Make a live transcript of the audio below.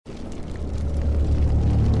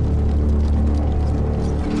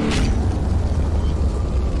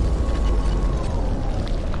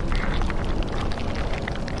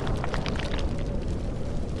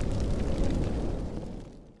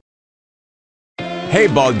Hey,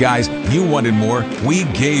 bald guys, you wanted more. We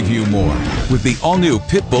gave you more. With the all-new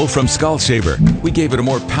Pitbull from Skull Shaver, we gave it a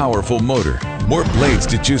more powerful motor, more blades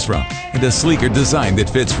to choose from, and a sleeker design that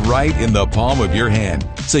fits right in the palm of your hand.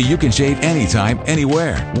 So you can shave anytime,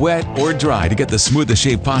 anywhere, wet or dry, to get the smoothest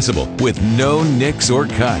shave possible with no nicks or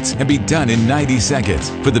cuts and be done in 90 seconds.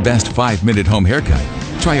 For the best 5-minute home haircut,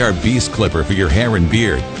 try our Beast Clipper for your hair and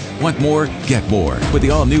beard. Want more? Get more with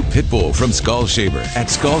the all-new Pitbull from Skull Shaver at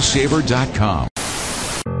skullshaver.com.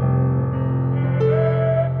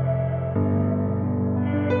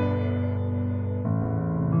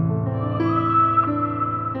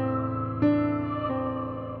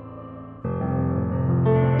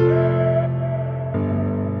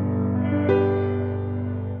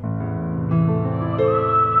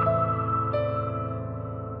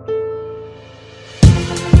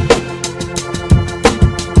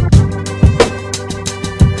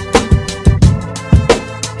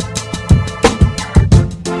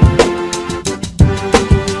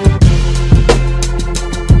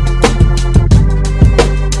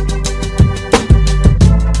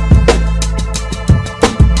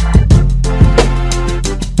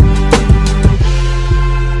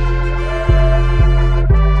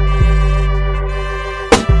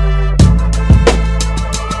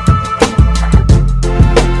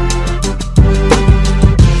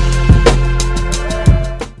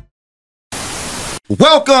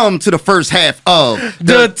 Welcome to the first half of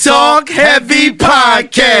the Talk Heavy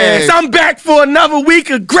Podcast. I'm back for another week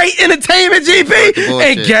of great entertainment, GP.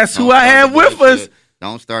 And guess who I have with us?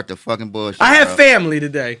 Don't start the fucking bullshit. I have family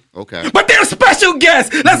today. Okay. But they're special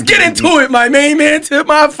guests. Let's get into it, my main man to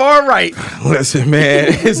my far right. Listen, man,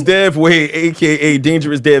 it's Dev Wade, a.k.a.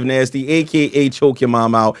 Dangerous Dev Nasty, a.k.a. Choke Your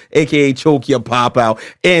Mom Out, a.k.a. Choke Your Pop Out,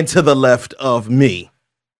 and to the left of me.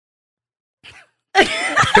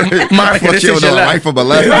 Monica, this is your right from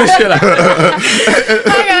 11. Hi,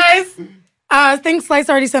 guys. I think Slice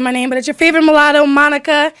already said my name, but it's your favorite mulatto,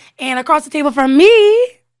 Monica. And across the table from me...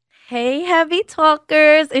 Hey, heavy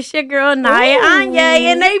talkers, it's your girl Naya Anye,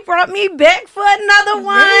 and they brought me back for another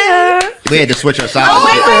one. Yeah. We had to switch our sides. Oh,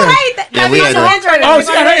 wait. Yeah, we had to. Oh, she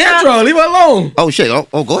got her intro. Leave her alone. Oh, shit.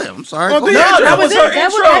 Oh, go ahead. I'm sorry. Oh, Go no, ahead. that was her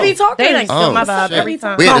intro. Heavy talkers. They done steal my vibe shit. every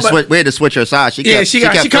time. We had to switch her sides. She kept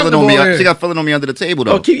feeling on me. She got feeling on me under the table,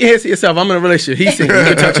 though. Oh, keep your hands to yourself. I'm in a relationship. He's single. You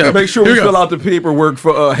can touch her. Make sure we fill out the paperwork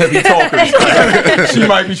for heavy talkers. She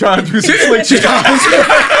might be trying to do some slick shit.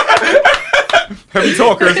 Heavy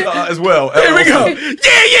talkers as well. Here we go. Yeah.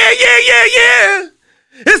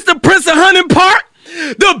 It's the Prince of Hunting Park,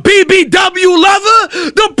 the BBW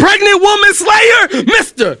lover, the pregnant woman slayer,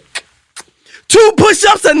 Mr. 2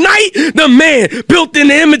 push-ups a night, the man built in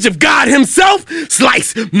the image of God himself,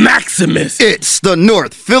 Slice Maximus. It's the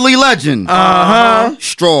North Philly legend.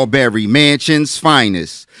 Strawberry Mansion's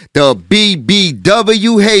finest. The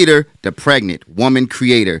BBW hater, the pregnant woman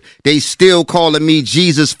creator. They still calling me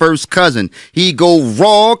Jesus' first cousin. He go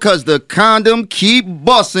raw cause the condom keep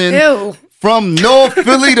busting. Ew. From North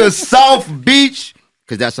Philly to South Beach,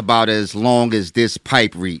 cause that's about as long as this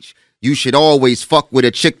pipe reach. You should always fuck with a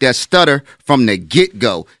chick that stutter from the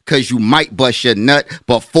get-go, cause you might bust your nut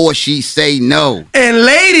before she say no. And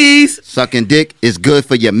ladies, Sucking dick is good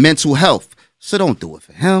for your mental health, so don't do it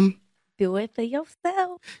for him. Do it for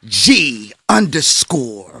yourself. G_winner.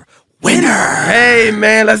 hey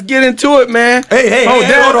man, let's get into it, man. Hey,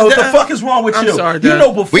 hold on. What the fuck is wrong with I'm you? sorry, you Dad.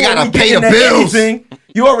 know, before We gotta get pay the into bills. anything,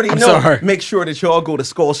 you already know. sorry. Make sure that y'all go to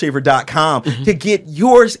skullshaver.com to get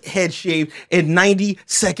yours head shaved in 90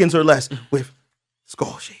 seconds or less with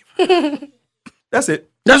Skull Shaver. That's it.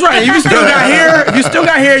 That's right. If you still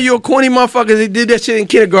got hair, you're a corny motherfucker that did that shit in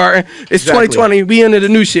kindergarten. It's Exactly. 2020. We into the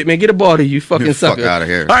new shit, man. Get a ball to you fucking Get the fuck sucker. outta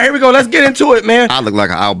here. All right, here we go. Let's get into it, man. I look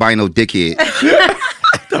like an albino dickhead.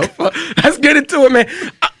 Let's get into it, man.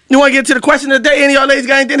 You want to get to the question of the day? Any of y'all ladies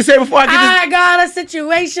got anything to say before I get I got a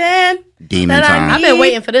situation. Demon that I time. I've been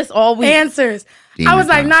waiting for this all week. Answers. Demon I was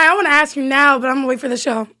like, time. nah, I want to ask you now, but I'm going to wait for the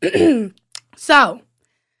show. So,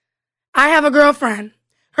 I have a girlfriend.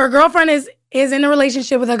 Her girlfriend is in a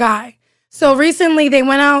relationship with a guy. So recently they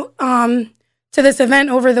went out to this event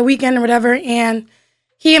over the weekend or whatever, and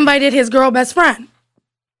he invited his girl best friend.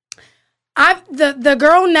 The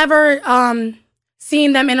girl never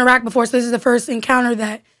seen them interact before, so this is the first encounter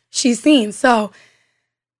that she's seen. So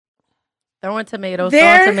Throwing tomatoes,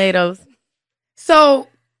 There- throwing tomatoes. So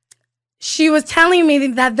she was telling me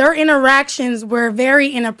that their interactions were very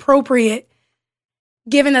inappropriate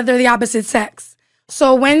given that they're the opposite sex.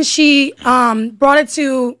 So when she brought it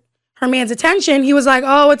to her man's attention, he was like,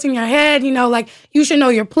 oh, it's in your head, you know, like you should know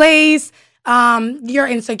your place, you're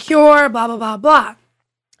insecure, blah, blah, blah, blah.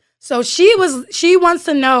 So she wants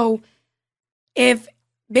to know if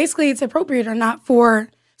basically it's appropriate or not for.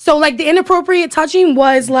 So like the inappropriate touching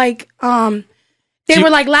was like they were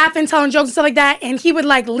like laughing, telling jokes and stuff like that, and he would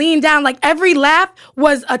like lean down. Like every laugh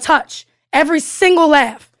was a touch. Every single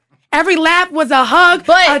laugh. Every laugh was a hug,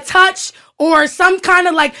 a touch, or some kind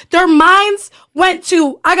of like their minds went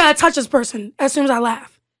to, I gotta touch this person as soon as I laugh.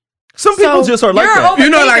 Some people just are like that. You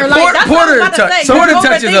know, like Porter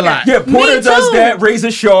touches a lot. Yeah, Porter does that.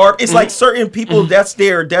 Razor sharp. It's like certain people. That's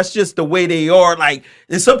just the way they are. Like,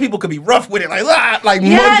 and some people could be rough with it, like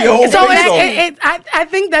mug your whole face off. I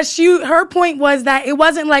think that her point was that it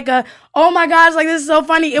wasn't like a, oh my gosh, like this is so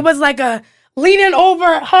funny. It was like a leaning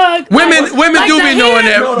over, hug. Women like do be knowing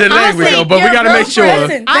the language, though, but we got to make sure.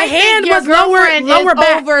 Listen, the hand was lower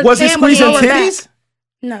back. Was he squeezing titties?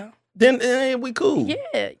 No. Then we cool.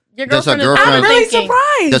 Yeah. Your Does her girlfriend girlfriend- I'm really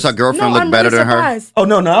surprised. Does her girlfriend look better than her? Oh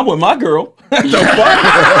no, I'm with my girl. The fuck?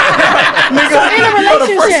 Nigga, in a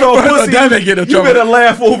relationship. First off, pussy, That may get in you trouble. better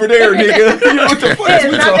laugh over there, nigga. You know what the fuck It's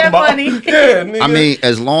we not talking that about? funny. Yeah, nigga. I mean,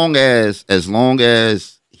 as long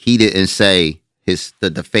as he didn't say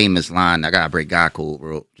the famous line, I gotta break God code,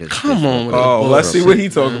 bro. Come on. With Oh, let's see what he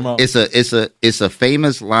talking about. It's a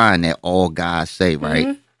famous line that all guys say,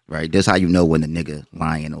 right? Right. This how you know when the nigga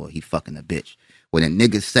lying or he fucking a bitch. When a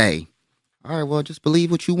nigga say, all right, well, just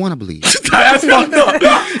believe what you want to believe. That's fucked up. Yo,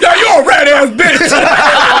 you a rat ass bitch.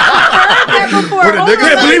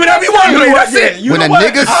 Believe whatever you want to believe. That's it. When a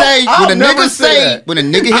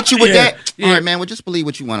nigga hit you with that, all right, man, well, just believe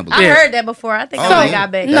what you want to I believe. heard that before. I think I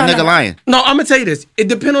got back. That nigga lying. No, I'm gonna tell you this. It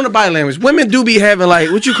depends on the body language. Women do be having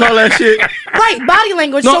like what you call that shit. Right, body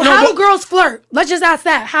language. So how do girls flirt? Let's just ask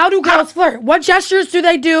that. How do girls flirt? What gestures do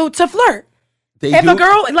they do to flirt? A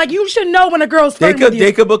girl, like, you should know when a girl's flirting with you.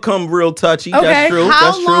 They could become real touchy. Okay. That's true.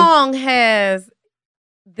 How long has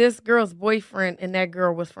this girl's boyfriend and that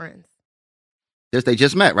girl was friends? They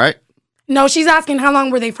just met, right? No, she's asking how long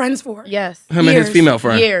were they friends for? Yes. Him and his female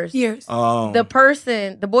friend. Years.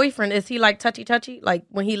 The boyfriend, is he like touchy? Like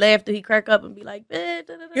when he laughed, did he crack up and be like,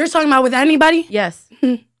 You're talking about with anybody? Yes.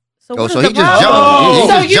 So he just problem?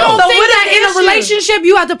 jumped. So you don't think that in a relationship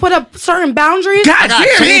you have to put up certain boundaries? I gotta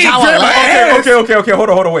change how I laugh. Okay. Hold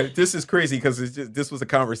on, wait. This is crazy because this was a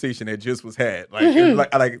conversation that just was had. But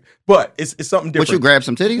it's something different. What, you grab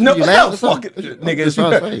some titties? No, you laugh or fuck something? it, nigga.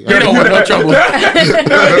 You don't want no trouble.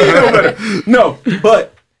 No,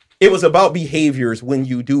 but it was about behaviors when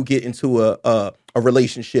you do get into a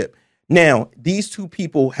relationship. Now, these two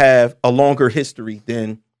people have a longer history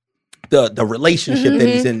than the relationship that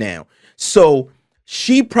he's in now. So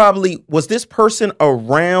she probably was this person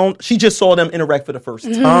around. She just saw them interact for the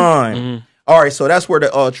first time. All right, so that's where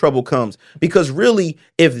the trouble comes. Because really,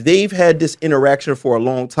 if they've had this interaction for a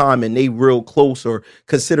long time and they real close or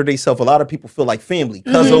consider themselves, a lot of people feel like family,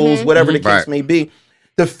 cousins, whatever the case may be.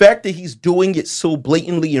 The fact that he's doing it so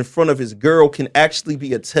blatantly in front of his girl can actually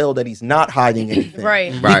be a tell that he's not hiding anything.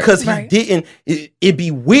 Right. Because he didn't. It'd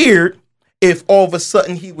be weird if all of a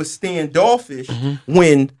sudden he was standoffish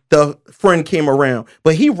when the friend came around.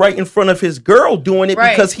 But he right in front of his girl doing it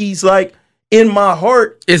because he's like, in my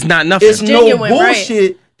heart, it's not nothing. It's genuine, no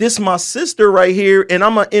bullshit. Right. This my sister right here, and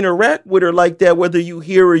I'm going to interact with her like that, whether you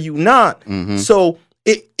hear or you not. So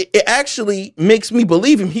it actually makes me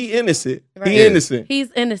believe him. He innocent. Right. He innocent.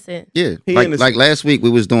 He's innocent. Yeah. Like last week, we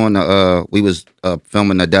was doing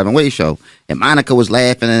filming the Devin Wade show, and Monica was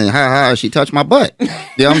laughing and ha, she touched my butt. You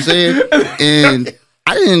know what I'm saying? And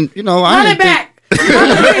I didn't, Run it back. You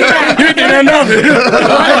didn't think nothing.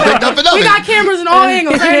 We got cameras in all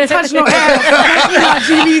angles. I ain't touch no ass.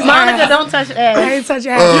 Monica, don't touch ass. I ain't touch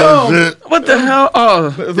ass. What the hell?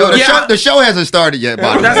 The show hasn't started yet.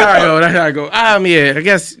 That's how I go. Yeah, I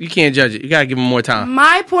guess you can't judge it. You gotta give him more time.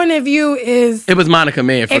 My point of view is, it was Monica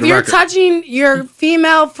Man. For if the you're record. touching your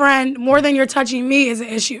female friend more than you're touching me, is an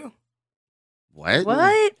issue. What?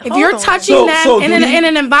 If you're touching them in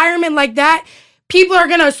an environment like that, people are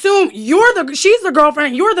gonna assume she's the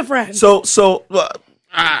girlfriend, you're the friend.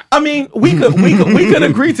 I mean, we could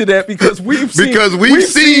agree to that because we've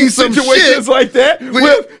seen some situations like that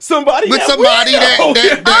with somebody that took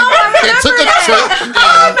a trip.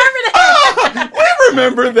 We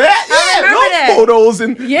remember that. That. Photos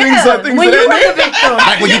and things like when you were the victim.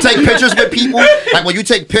 Like when you take pictures with people, like when you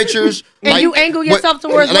take pictures and you angle yourself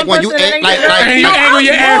towards one person and you angle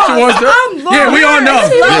your ass towards them. Yeah, we all know.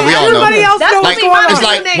 Everybody else knows what's going on.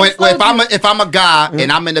 It's like if I'm a guy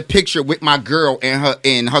and I'm in the picture with my girl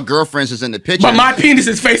and her girlfriends is in the picture, but my penis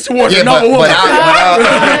is faced towards another woman.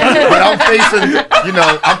 But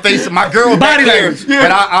I'm facing my girl body language.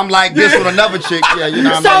 But I'm like this with another chick.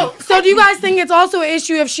 Yeah, So do you guys think it's also an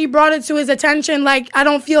issue if she brought it to his attention. Like, I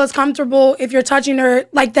don't feel as comfortable if you're touching her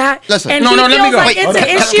like that. Listen. and No, he let me feels go. like Wait, it's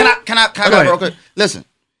an issue. Can I go real quick? Listen,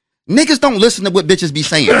 niggas don't listen to what bitches be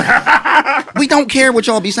saying. We don't care what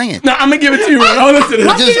y'all be saying. No, I'm gonna give it to you. Right? Oh, listen to this.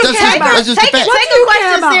 What do you care about? That's just the Take fact. a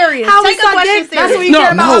question serious. How we Take a suck question dick? That's what serious. you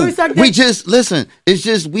care about. How we No, suck we dick? just listen. It's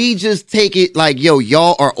just we just take it like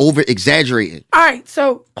y'all are over exaggerating. All right,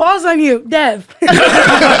 so pause on you, Dev.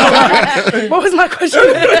 What was my question?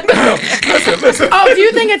 Listen. Oh, do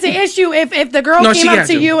you think it's an issue if the girl No, came she up got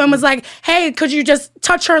to you. you and was like, "Hey, could you just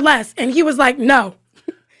touch her less?" And he was like, "No."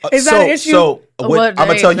 Is that an issue? So What I'm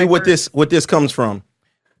gonna they tell you expect what this comes from.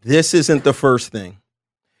 This isn't the first thing.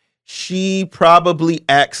 She probably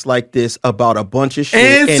acts like this about a bunch of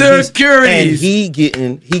shit. Insecurities. And he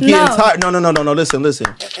getting No. tired. No.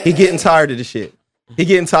 Listen. He getting tired of the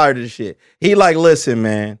shit. He like, listen,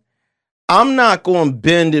 man. I'm not going to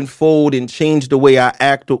bend and fold and change the way I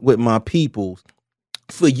act with my people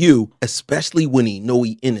for you, especially when he know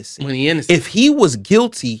he innocent. When he innocent. If he was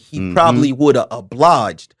guilty, he probably would have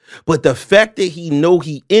obliged. But the fact that he know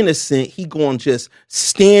he innocent, he going to just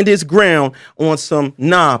stand his ground on some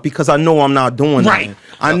because I know I'm not doing Right. nothing.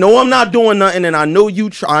 I know I'm not doing nothing, and I know you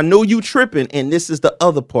tripping. And this is the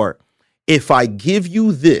other part. If I give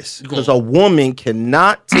you this, because a woman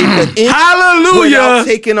cannot take an inch Hallelujah. without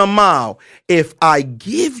taking a mile. If I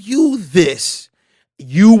give you this,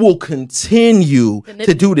 you will continue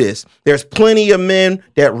to do this. There's plenty of men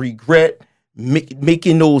that regret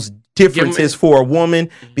making those differences for a woman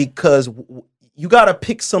because you got to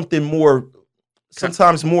pick something more,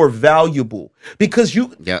 sometimes more valuable. Because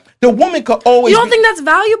the woman could always. You don't think that's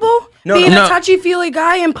valuable? No, Being no. a touchy-feely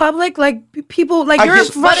guy in public, like people, like I you're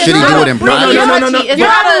just- But it's Should he not do a it in freak. private? No. It's You're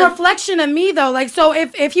not not a a reflection of me though. Like, so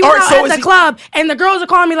if he All was right, out so at is the he- club and the girls are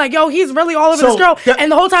calling me like, "Yo, he's really all over So this girl," that-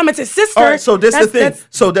 and the whole time it's his sister. All right, so that's the thing. that's-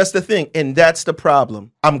 So that's the thing, and that's the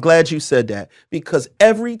problem. I'm glad you said that because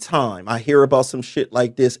every time I hear about some shit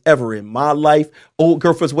like this ever in my life, old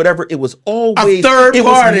girlfriends, whatever, it was always third it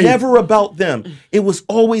party. was never about them. It was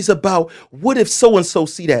always about what if so and so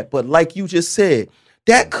see that. But like you just said,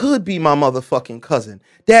 that could be my motherfucking cousin.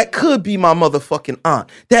 That could be my motherfucking aunt.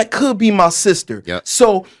 That could be my sister. Yep.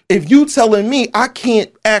 So if you telling me I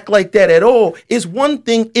can't act like that at all, it's one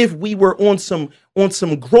thing if we were on some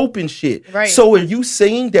groping shit. Right. So are you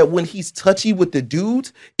saying that when he's touchy with the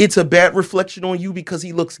dudes, it's a bad reflection on you because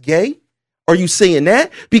he looks gay? Are you saying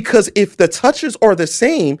that? Because if the touchers are the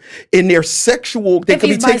same and they're sexual, they If could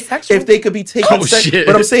be he's taken. bisexual. If they could be taken, shit.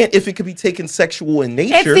 but I'm saying if it could be taken sexual in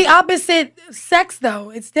It's nature. the opposite sex though.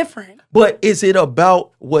 It's different. But is it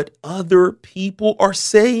about what other people are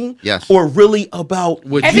saying? Yes. Or really about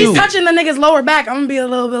What If you? he's touching the nigga's lower back, I'm gonna be a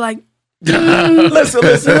little bit like, listen.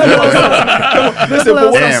 Listen, but what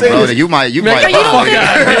I'm Damn, saying bro, is, you might. you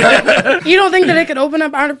don't think that it could open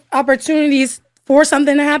up opportunities for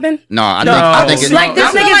something to happen? No, I think it's Like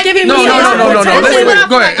this nigga's giving No. me Wait.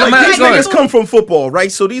 Go ahead. like, these Go ahead. niggas come from football,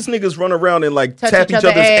 right? So these niggas run around and like Touch tap each each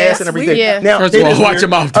other's other's ass ass. and everything. Yeah. Now, First they of all, just watch weird. your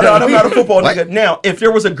mouth, I'm not a football What? nigga. Now, if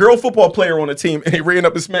there was a girl football player on the team and he ran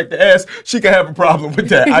up and smacked the ass, she could have a problem with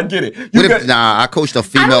that. I get it. You got- I coached a I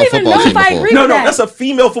female don't even football know team if I before. agree No, with that. that's a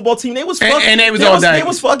female football team. They was fucking, and they was all they dyke.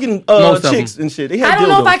 was fucking Most of chicks them. and shit. They had I don't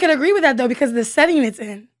know if dildos. I could agree with that though because the setting it's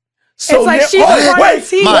in. So It's like now- she's a part of the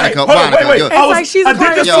team. Monica, Hold on, Monica, wait. yo. It's like she's a I did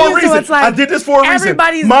part of this the for a team, so reason. it's like I did this for a reason.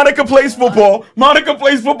 everybody's- Monica plays football.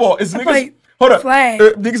 It's niggas. play Hold up. flag.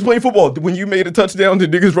 Niggas play football. When you made a touchdown,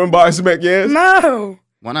 did niggas run by and smack your ass? No,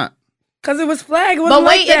 Why not? because it was flag. It wasn't But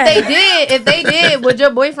wait, like that. if they did, would your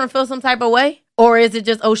boyfriend feel some type of way? Or is it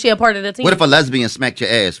just, oh, she a part of the team? What if a lesbian smacked your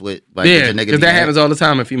ass with like Yeah, your nigga? because be that mad? happens all the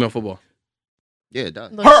time in female football. Yeah, it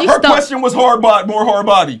does. Look, Her she her stuck. question was more hard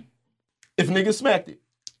body. If niggas smacked it.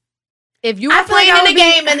 If you I were feel like playing I in would the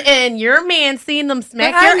be- game and your man seen them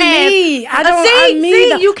smack But your ass. me. I don't. See, I mean,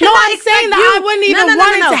 see, you no, cannot I'm saying expect that you- I wouldn't No, even no, no,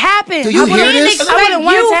 want no, it to no. happen. Do you I hear wouldn't this? Expect I wouldn't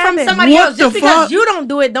want it you to from happen. somebody What else. Just the because fuck? you don't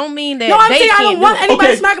do it, don't mean that No, I'm they saying I can't don't do want it. anybody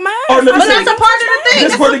Okay. smacking my ass. All right, let me But say that's a part of the thing. This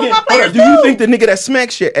That's part what again. football players Hold on. Do you do. think the nigga that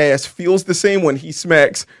smacks your ass feels the same when he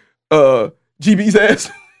smacks GB's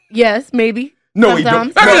ass? Yes, maybe. No, he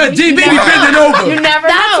Sometimes. don't. That's a GB You never- bending over. You never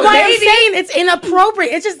That's know. why Maybe. I'm saying it's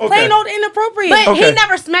inappropriate. It's just plain old inappropriate. But Okay. he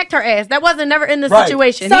never smacked her ass. That wasn't never in the Right.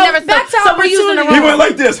 situation. So he never back to so we're using the opportunity. wrong. He went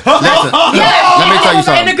like this. Let me tell you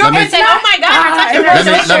something. And the girl Let me- can say, "Oh my God, you're touching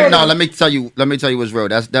her." Let me tell you what's real.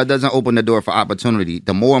 That doesn't open the door for opportunity.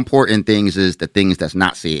 The more important things is the things that's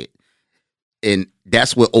not said. And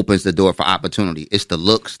that's what opens the door for opportunity. It's the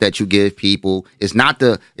looks that you give people. It's not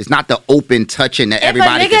the open touching that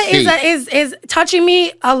everybody if a can see. nigga is touching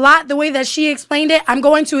me a lot the way that she explained it, I'm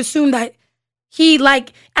going to assume that he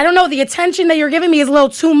like, I don't know, the attention that you're giving me is a little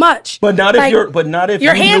too much. But not Like, if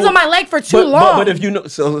your hands on my leg for too long. But if you know,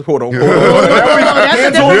 so hold on. That's a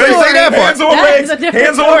Hands different on You ain't story. say that part. Hands on That legs. is a different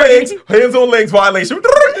Hands on story. legs. Hands on legs violation.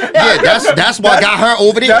 Yeah, that's what got her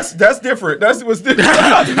over there. That's different. That's what's different.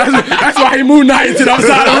 That's why he moved Nia to the other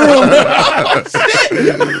side of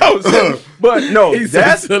the room. But no, He's so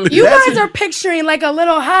that's silly. You that's- guys are picturing like a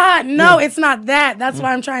little ha. No, it's not that. That's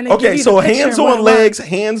why I'm trying to. give Okay, you so the picture hands of what on it legs,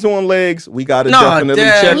 hands on legs. We gotta No, definitely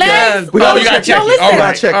Dev, check that. Legs. We Oh, gotta you gotta check check No, it. All listen.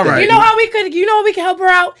 right, check all that. right. You know how we can help her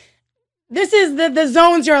out? This is the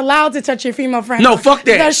zones you're allowed to touch your female friend. No, fuck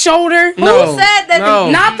that. The shoulder. No. Who said that? No.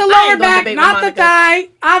 Not the I lower ain't gonna back, debate not with the Monica. thigh.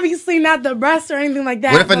 Obviously not the breast or anything like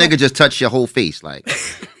that. What if a but- nigga just touch your whole face? Like,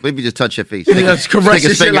 what if you just touch your face? Just caress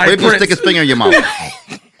your shit like what if you Prince. stick his finger in your mouth?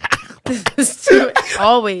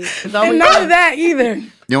 Always. It's always And none of that either. You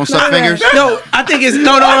don't suck None of fingers? that. No, I think it's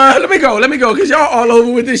no. Let me go, because y'all all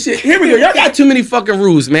over with this shit. Here we go. Y'all got too many fucking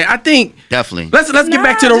rules, man. I think Definitely. let's get Nah,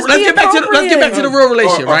 back to the just let's be get back to the real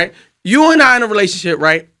relationship, Or- right? You and I in a relationship,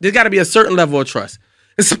 right? There's got to be a certain level of trust,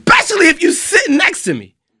 especially if you sit next to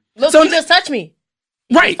me, Look, So- you just touched me.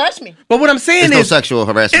 right? Touch me. But what I'm saying There's no is, sexual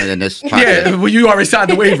harassment in this podcast. yeah, well, you already signed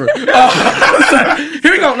the waiver.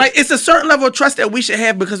 Here we go. Like, it's a certain level of trust that we should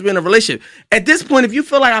have because we're in a relationship. At this point, if you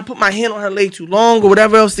feel like I put my hand on her leg too long or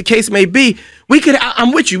whatever else the case may be,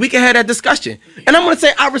 I'm with you. We can have that discussion. And I'm going to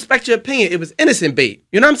say, I respect your opinion. It was innocent, babe.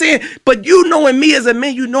 You know what I'm saying? But you knowing me as a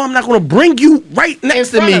man, you know I'm not going to bring you right next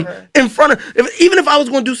to front me of her. in front of, even if I was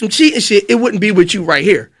going to do some cheating shit, it wouldn't be with you right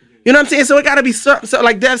here. You know what I'm saying? So it got to be certain, so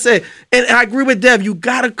like Dev said, and I agree with Dev, you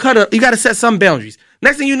got to set some boundaries.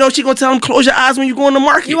 Next thing you know, she going to tell him, close your eyes when you go in the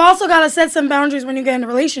market. You also gotta set some boundaries when you get in a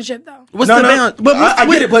relationship, though. What's the bound? But I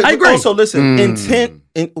get it, but I agree. also listen, intent.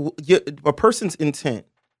 A person's intent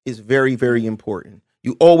is very, very important.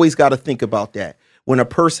 You always got to think about that. When a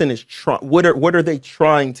person is trying, what are they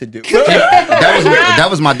trying to do? That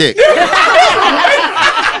was my dick.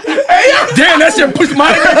 Damn, that shit pushed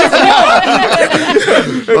my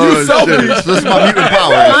Oh, shit. This is my mutant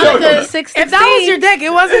power. Monica, 16. If that was your dick,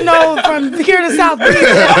 it wasn't no from here to South Beach.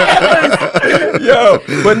 Yo,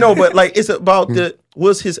 but like it's about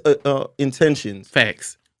what's his intentions.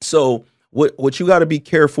 Facts. So what you got to be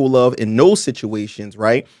careful of in those situations,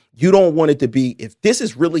 right? You don't want it to be, if this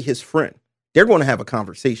is really his friend, they're going to have a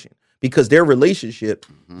conversation because their relationship,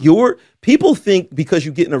 people think because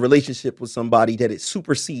you get in a relationship with somebody that it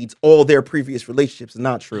supersedes all their previous relationships. It's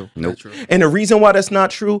not true. Nope. And the reason why that's not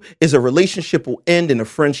true is a relationship will end and a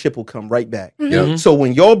friendship will come right back. Mm-hmm. So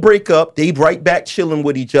when y'all break up, they right back chilling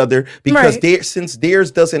with each other because Right. since theirs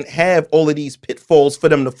doesn't have all of these pitfalls for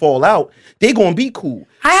them to fall out, they gonna be cool.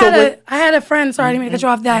 I had a friend, sorry, I didn't mean to cut you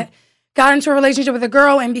off, that got into a relationship with a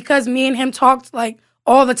girl, and because me and him talked like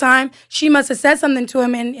all the time, she must have said something to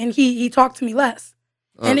him, and he talked to me less.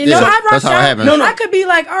 And you know, yeah. I That's rocked how it out. happens. I could be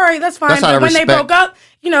like, all right, that's fine. That's out But of when they respect. broke up,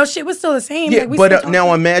 shit was still the same. Yeah, Like, we but still now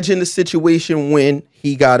talked. imagine the situation when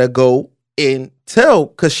he gotta go and tell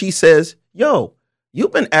because she says, "Yo,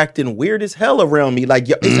 you've been acting weird as hell around me. Like,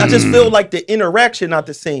 I just feel like the interaction not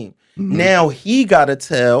the same." Now he gotta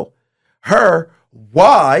tell her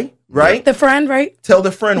why, right? the friend, right? Tell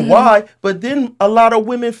the friend why, but then a lot of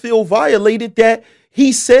women feel violated that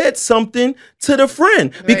he said something to the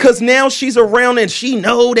friend because now she's around and she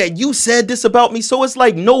know that you said this about me. So it's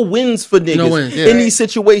like no wins for niggas wins. in these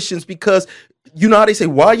situations because you know how they say,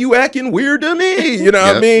 why you acting weird to me? You know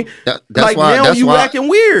what I mean? That's like why, now that's you why, acting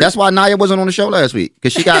weird. That's why Nia wasn't on the show last week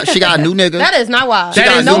because she got a new nigga. That is not why. She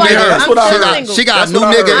got a new Nobody- nigga. That's what I heard. I'm single. She got a That's new what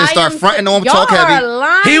I nigga heard. and start I am fronting on y'all talk heavy. are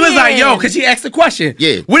lying. He was like, yo, because he asked the question.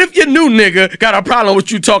 Yeah. What if your new nigga got a problem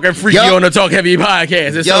with you talking freaky Yup. on the Talk Heavy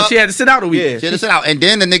podcast? And so Yup. she had to sit out a week. Yeah. Shit, sit out. And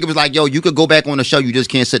then the nigga was like, yo, you could go back on the show, you just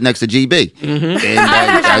can't sit next to GB. And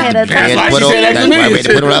had a- That's why she said that to that's me. why we had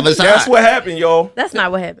to put her on the other side. That's what happened, y'all. That's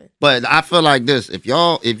not what happened. But I feel like this: if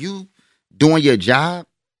you doing your job,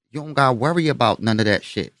 you don't gotta worry about none of that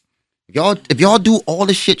shit. If y'all do all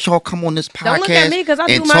the shit y'all come on this podcast, Don't look at me, 'cause I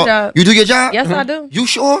and do my job. You do your job? Yes, I do. You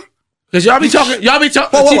sure? Because y'all be talking.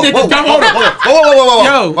 Whoa, She did the double. Hold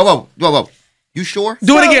on. Whoa. You sure?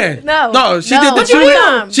 Do it again. No. She did the What you two.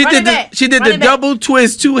 mean? She Run did it the back. she did Run the it back. double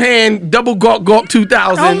twist, two hand, double gawk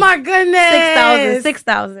 2000. Oh my goodness.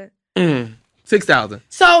 6,000. 6,000.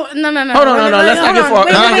 So no. Hold on, no, let's not get far-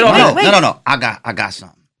 No. I got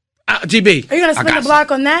something. GB. Are you gonna spin got the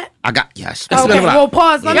block on that? I got yes. Let's spin Okay, the block. well,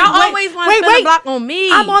 pause. Let me- Y'all wait, always want to wait, spin the wait. block on me.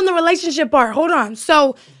 I'm on the relationship part. Hold on.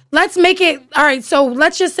 So let's make it all right. So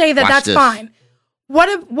let's just say that Watch that's this. fine. What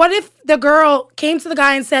if the girl came to the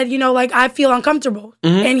guy and said, like, I feel uncomfortable,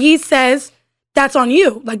 and he says that's on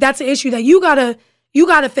you. Like, that's an issue that you gotta you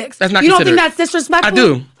got to fix. That's not You don't think considerate. that's disrespectful? I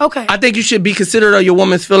do. Okay. I think you should be considerate of your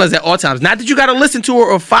woman's feelings at all times. Not that you got to listen to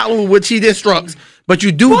her or follow what she instructs, but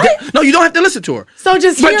you do. What? No, you don't have to listen to her. So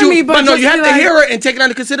just But hear you, me, but no, just you have be to like- hear her and take it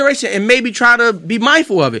under consideration and maybe try to be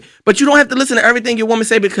mindful of it. But you don't have to listen to everything your woman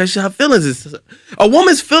say because her feelings is. A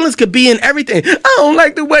woman's feelings could be in everything. I don't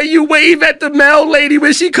like the way you wave at the male lady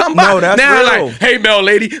when she come by. No, that's now, real. like, hey, male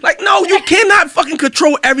lady. Like, no, you cannot fucking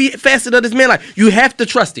control every facet of this man life. You have to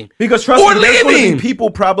trust him. Because trust Or me, there's leave going to him. be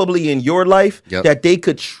people probably in your life Yep. that they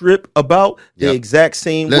could trip about the Yep. exact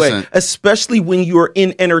same way. Listen. Especially when you're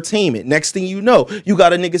in entertainment. Next thing you know, you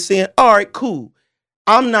got a nigga saying, all right, cool.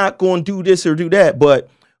 I'm not going to do this or do that, but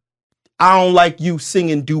I don't like you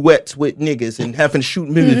singing duets with niggas and having to shoot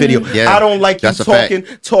music video. Yeah, I don't like you that's a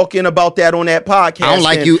fact. talking about that on that podcast. I don't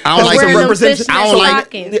like And you- I don't like that's a you- representation- I don't like-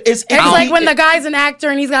 It's It's like when the guy's an actor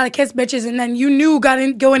and he's got to kiss bitches, and then you knew go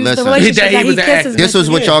into Listen. the relationship He that he was an kisses. This is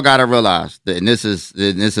bitches. what y'all gotta realize, and this is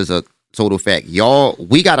a total fact. Y'all,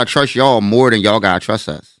 we gotta trust y'all more than y'all gotta trust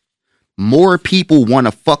us. More people want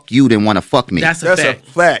to fuck you than want to fuck me. That's a That's a fact.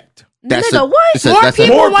 fact. That's Nigga, a- what? it's a- More that's a-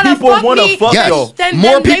 people More want to people fuck wanna me. fuck Yes. y'all.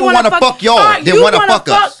 More they people wanna wanna fuck y'all Alright, than you wanna wanna fuck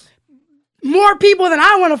us. More people than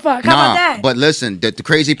I want to fuck. How about that? But listen, the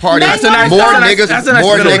crazy part That's is a nice- more that's a nice- niggas, that's a nice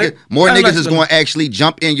more spin on niggas, it. more That's a niggas nice is spin on going to actually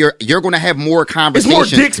jump in. You're going to have more It's conversation. more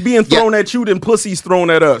dicks being Yeah, thrown at you than pussies thrown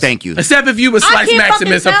at us. Thank you. Except if you was I Slice can't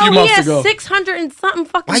Maximus fucking a few tell. months He has ago. 600 and something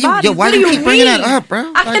fucking Why you- bodies. yo, why What do you keep bringing that mean? up, bro? I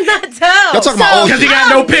Like- cannot tell. Y'all talking about old Because he shit. got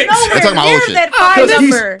no pics. Nowhere Y'all talking about near old shit.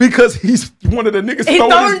 that Because phone he's number. one of the niggas He's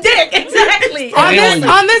throwing throwing his dick. Exactly.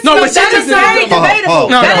 on this, No, no, but that she is just- very debatable.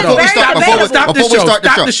 No, That is no, very stop, debatable. stop the before we show. start the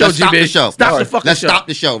Stop show, the show, let's stop the G-Bitch. show. Stop All the right, fucking let's show. stop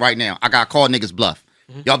the show right now. I got to call niggas bluff.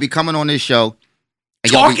 Y'all be coming on this show.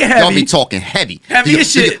 And Talking y'all be heavy. talking heavy. Heavy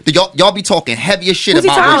as shit. Y'all be talking heavy as shit Who's he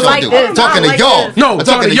about talking what y'all like do. this? I'm talking I to like y'all. this. No, I'm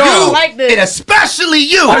talking to y'all. you. I like this. And especially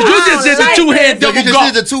you. Because you just did the like two-hand this. You double just go.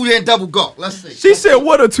 did the two-hand double go. Let's see. She said,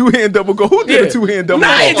 what a two-hand double go? Who did a two-hand double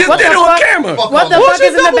Nah, he go? just What did the it on fuck? camera. Fuck What the all fuck that. is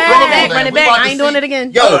in the Run it bag? back, run it We back. about I to ain't doing see- it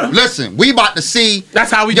again. Yo, listen, we about to see. That's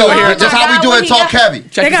how we do it here. That's how we do God, it. Talk what he heavy.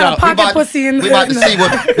 Check They this got a out. pocket pussy in We about to see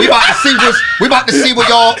what. We about to see what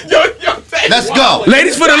y'all. Let's go.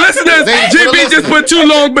 Ladies, for the listeners, Ladies, for the GB just listeners. put 2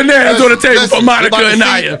 long bananas on the table Listen, for Monica we about to and see-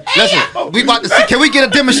 Naya. Listen, we about to see. Can we get a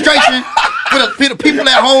demonstration for the people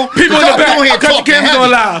at home? People in Y'all the back, go ahead cut the talking cameras heavy.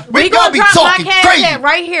 on live. We We gonna gonna be drop my talking cash crazy. app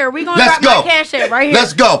right here. We gonna Let's drop go. my cash app right here.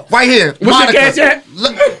 Let's go right here. What's your cash app?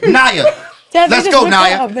 Naya. They Let's just go, whipped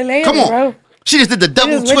Naya. up the lady, Come on. bro. She just did the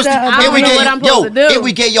double just whipped twisted. out- I And don't we know gave what I'm yo, supposed to do. and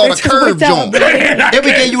we gave y'all They the just curve whipped out joint. the lady. And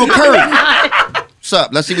we gave you a curve. What's up?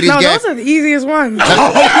 Let's see what these No, guys. those are the easiest ones.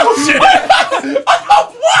 Oh, shit.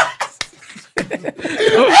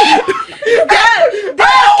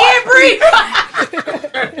 Dad can't breathe.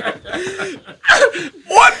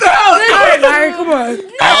 What the hell? All right, come on.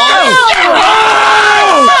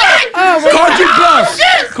 Called you bluff.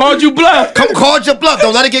 Called you bluff. Come, called your bluff.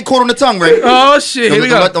 Don't let it get caught on the tongue ring. Oh, shit. Here we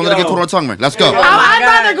go. Don't let it get caught on the tongue ring. Let's go. I'd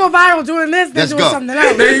rather go viral doing this than Let's doing go. something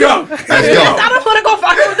else. There you go. Let's I go. don't want to go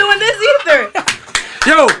fucking doing this either.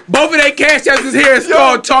 Yo, both of their cash apps is here. It's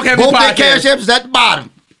called Talk Heavy Both their cash Podcast. apps is at the bottom.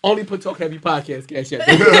 Only put Talk Heavy Podcast cash app.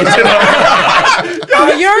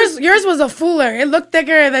 Yours was a fuller. It looked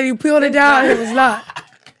thicker, and then you peeled it down. It was not.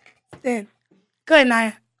 Then, go ahead,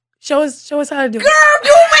 Naya. Show us how to do it.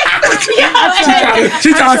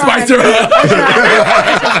 She trying to spice her up.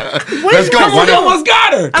 Let's go. Come on, Run you it. almost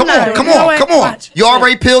got her. Come not on, doing come it. You know on, what? come on. Watch. You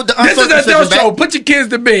already peeled the This is a uncircumcision show. back. Put your kids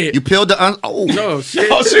to bed. You peeled the oh. Oh, shit.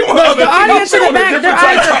 She want The audience in the back, their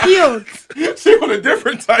eyes are peeled. She want a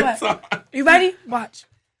different type What? of. You ready? Watch.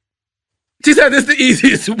 She said this the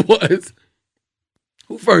easiest was.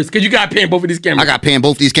 Who first? Because you got to pay both of these cameras. I got paying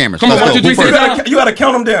both these cameras. Come on, Let's one, go. two, Who three, first? six. You gotta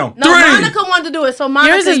count them down. No, 3. Monica wanted to do it, so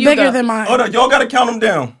Monica, Yours is you bigger go. than mine. Hold on, y'all gotta count them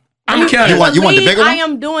down. I'm counting. You want the bigger I one?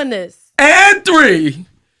 am doing this. And 3,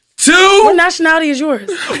 2. What nationality is yours?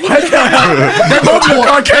 They both look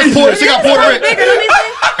Caucasian. She got Puerto Rican. Bigger, let me see.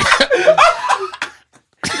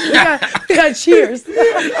 We got cheers. We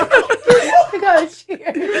got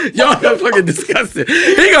cheers. Y'all are fucking disgusting.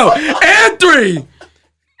 Here you go. And 3.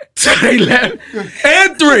 They left.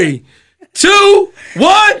 And 3, 2,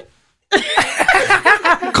 1.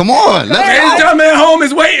 Come on. Ladies and Let's go. gentlemen at home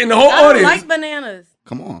is waiting. The whole I don't audience. like bananas.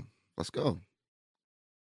 Come on. Let's go.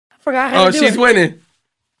 I forgot how Oh, to do she's it. winning.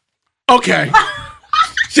 Okay.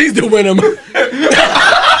 She's the winner. Got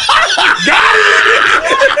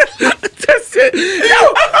it. That's it. Yo.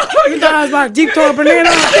 You thought I was about to deep throw a banana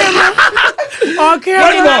on camera? On First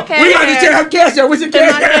camera? of all, we got to check her cash out. What's your Check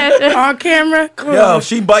cash my out? cash app. On camera? Come Yo, on.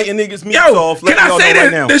 she biting niggas' meats Yo, off. Let can I y'all say know this?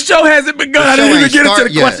 right now. The show hasn't begun. I The show didn't even ain't get into start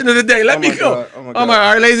the yet. question of the day. Let Oh me my go. God, oh my Oh God. my,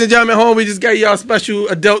 all right, ladies and gentlemen, home, we just gave y'all a special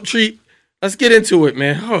adult treat. Let's get into it,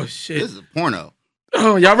 man. Oh, shit. This is a porno.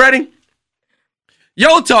 Oh, y'all ready?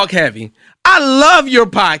 Yo, Talk Heavy. I love your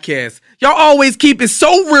podcast. Y'all always keep it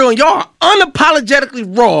so real and y'all are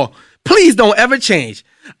unapologetically raw. Please don't ever change.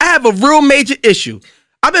 I have a real major issue.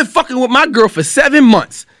 I've been fucking with my girl for 7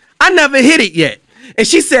 months. I never hit it yet. And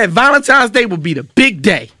she said Valentine's Day will be the big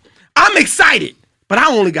day. I'm excited, but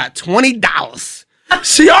I only got $20.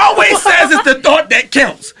 She always says it's the thought that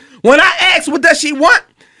counts. When I ask what does she want,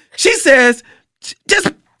 she says,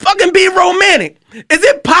 just fucking be romantic. Is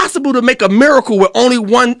it possible to make a miracle with only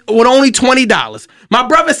 $20? My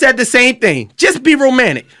brother said the same thing. Just be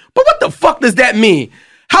romantic. But what the fuck does that mean?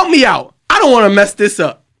 Help me out. I don't want to mess this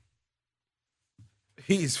up.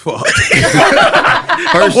 He's fucked.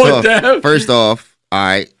 First off, all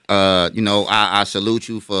right. I salute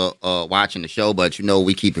you for watching the show, but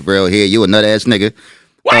we keep it real here. You a nut ass nigga.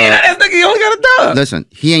 Why you nut ass nigga? You only got a dub. Listen,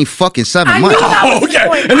 he ain't fucking 7 months. Oh, okay.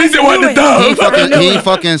 At least it wasn't a dub. He ain't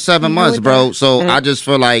fucking 7 months, bro. So I just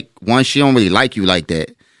feel like one, she don't really like you like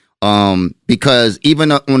that. Because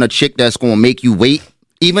even on a chick that's gonna make you wait,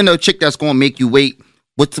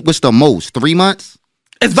 what's the most? 3 months?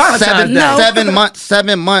 It's Valentine's Day.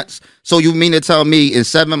 7 months. So you mean to tell me in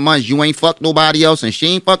 7 months you ain't fucked nobody else and she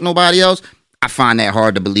ain't fucked nobody else? I find that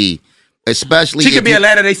hard to believe. Especially she could be a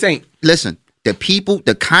Latter-day Saint. Listen, the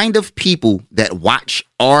kind of people that watch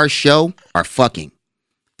our show are fucking.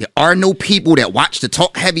 There are no people that watch the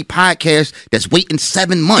Talk Heavy podcast that's waiting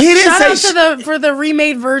 7 months. Shout out for the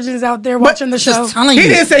remade virgins out there watching the show. He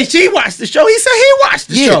didn't say she watched the show. He said he watched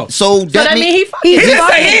the show. So that means he didn't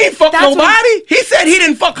say he ain't fuck nobody. He said he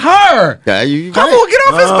didn't fuck her. Come on, get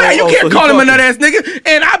off his back. You can't call him a nut ass nigga.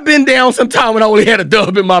 And I've been down some time when I only had a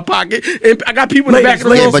dub in my pocket, and I got people in the back of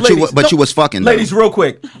the room. But you was fucking. Ladies, real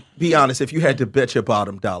quick, be honest. If you had to bet your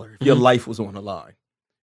bottom dollar, if your life was on the line,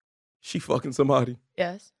 she fucking somebody.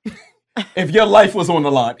 Yes. If your life was on the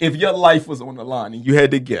line, and you had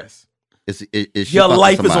to guess, is your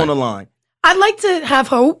life is on the line. I'd like to have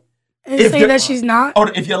hope and say that she's not. Or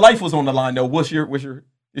if your life was on the line, though, is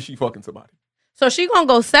she fucking somebody? So she gonna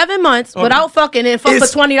go 7 months without fucking and fuck for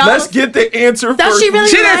 $20? Let's get the answer Does first. she really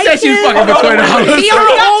She didn't like say she was him? fucking for $20. He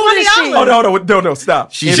only got $20. No,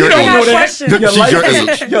 stop. She's If your you don't know age. that, She's your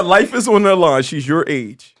age. Your life is on the line. She's your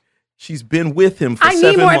age. She's been with him for 7 months. I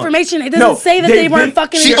need more information. It doesn't say that they weren't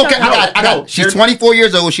fucking each other. I got it. She's 24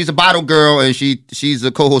 years old. She's a bottle girl, and she's a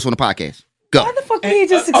co-host on the podcast. Go. Why the fuck are you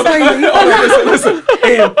just excited? Listen.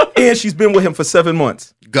 And she's been with him for 7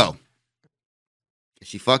 months. Go. Is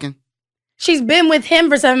she fucking? She's been with him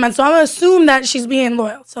for 7 months, so I'm gonna assume that she's being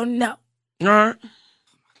loyal. So no. All right.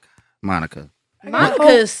 Monica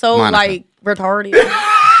is so like retarded.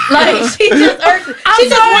 Like she just wanted to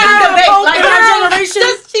debate. Like our generation.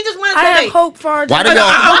 She just wanted to I have debate. hope for our Why do generation.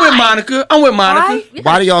 y'all? I'm with Monica.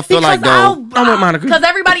 Why do y'all feel like though? I'm with Monica. Because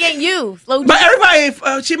everybody ain't you. But everybody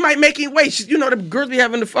ain't. She might make it wait. The girls be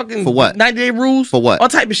having the fucking For what? 90-day rules. For what? All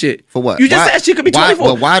type of shit. For what? You just said she could be 24.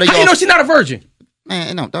 Well, why do How you y'all- know she's not a virgin?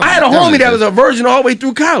 Man, no. I had a homie that was a virgin all the way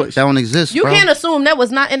through college. That don't exist. You bro. can't assume that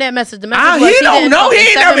was not in that message. The message was He don't didn't know. fuck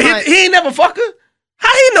in 7 He months. ain't never fuck her. How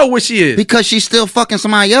he know what she is? Because she's still fucking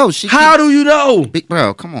somebody else. How do you know?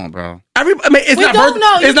 Bro, come on, bro. It's We not don't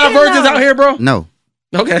know. You It's not can't virgins know. out here, bro. No.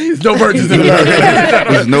 Okay, there's no virgins in America.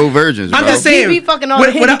 There's no virgins, bro. I'm just saying. He be fucking all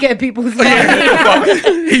the handicapped people.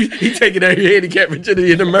 He taking every handicap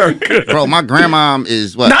virginity in America. Bro, my grandmom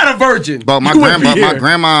is what? Not a virgin. Bro, my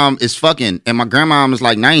grandmom is fucking, and my grandmom is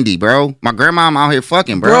like 90, bro. My grandmom out here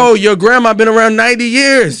fucking, bro. Bro, your grandma been around 90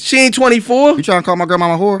 years. She ain't 24. You trying to call my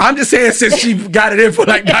grandmom a whore? I'm just saying since she got it in for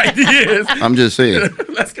like 90 years. I'm just saying.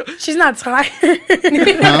 Let's go. She's not tired.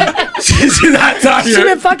 She's not tired. She's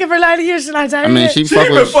been fucking for 90 years. She's not tired. I mean, she She fuck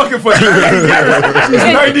been with. fucking for 90 years. She's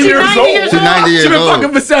 90 years old. She's 90 years She been old.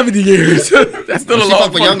 fucking for 70 years. That's still a She long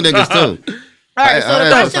fuck with young niggas too. All right, so the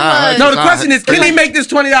question was. No, the question is, can he make this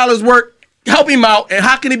 $20 work? Help him out, and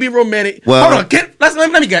how can he be romantic? Well- Hold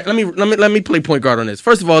on, let me play point guard on this.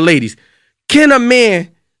 First of all, ladies, can a man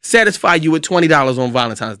satisfy you with $20 on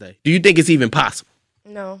Valentine's Day? Do you think it's even possible?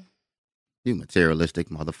 No. You materialistic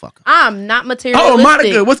motherfucker. I'm not materialistic. Oh,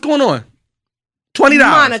 Monica, what's going on? $20.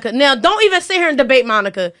 Monica. Now, don't even sit here and debate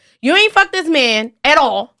Monica. You ain't fucked this man at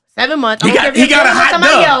all. 7 months. He got a hot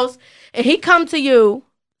somebody dub. else, and he come to you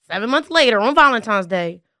 7 months later on Valentine's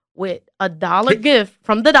Day with $1 gift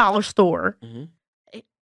from the dollar store. Mm-hmm.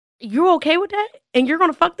 You okay with that? And you're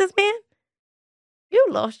gonna fuck this man? You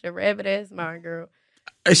lost your rabbit ass mind, girl.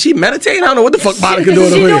 Is she meditating? I don't know what the fuck Monica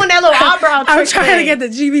doing She over doing here. that little eyebrow trick I'm trying to thing. get the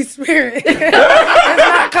GB spirit. It's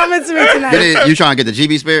not coming to me tonight. You trying to get the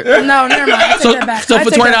GB spirit? No, never mind. I take that back. So I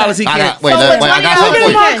for take that $20 back. he I can't. got, wait, So wait, with I got $20 something for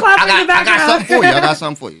you. More clapping in the I got something for you. I got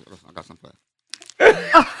something for you. I got something for you.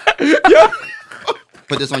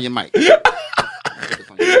 Put this on your mic. Put this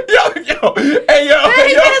on your mic. Yo, hey yo, Hey, hey,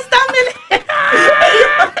 you yo, better stop it.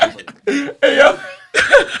 hey yo.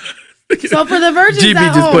 So for the virgins GB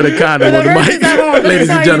at just home, put a condom for on the virgins mic. at home, Ladies this and is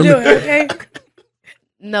how you do gentlemen. it, okay?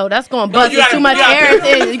 No, that's going to bust. you It's gotta- too much you gotta air.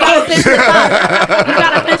 You got to pinch the top. You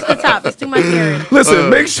got to pinch the top. It's too much air. Listen,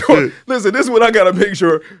 make sure. Listen, this is what I gotta make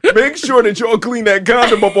sure. Make sure that y'all clean that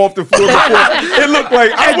condom up off the floor before it looked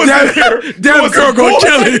like I was in here. Damn girl gonna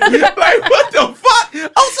kill it. Like what the fuck?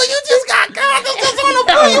 Oh, so you just got condoms just on the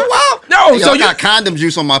floor? Wow. No, Yo, so I you got condom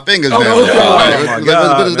juice on my fingers, Oh, man. no, What- oh my what-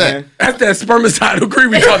 God, what is that? man. that's that spermicidal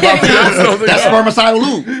cream we talked about. That's spermicidal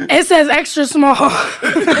lube. It says extra small. We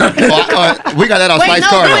got that on Wait, Slice no,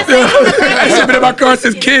 Car. do it. That shit been in my car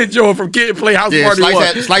since kid, Joe, from Kid Play House Yeah, Party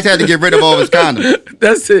 1. Slice had to get rid of all his condoms.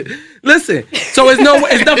 That's it. Listen, so it's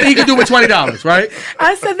nothing he can do with $20, right?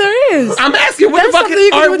 I said there is. I'm asking, what the There's fuck? something you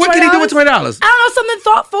can All do right, with what can he do with $20? I don't know, something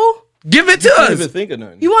thoughtful. Give it to I didn't even us. think of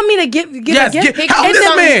nothing. You want me to give Yes, a gift? how old is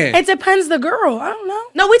this man? It depends the girl. I don't know.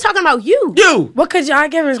 No, we talking about you. You. What could y'all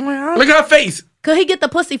give her? $20? Look at her face. Could he get the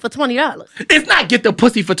pussy for $20? It's not get the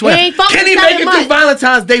pussy for 20. He ain't fucking Can he make 7 it through months.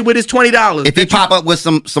 Valentine's Day with his $20? If he pop up with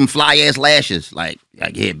some fly ass lashes, like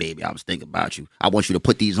yeah, baby, I was thinking about you. I want you to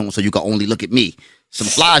put these on so you can only look at me. Some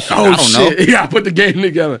fly shit. I don't know. Yeah, put the game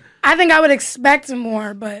together. I think I would expect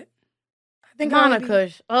more, but I think I would be-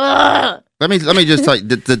 Monica. Ugh. Let me just tell you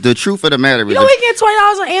the truth of the matter is You know, we can get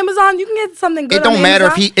 $20 on Amazon. You can get something good. It don't on matter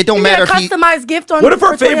if Amazon. he- it don't You can matter get if he- a customized gift on. What if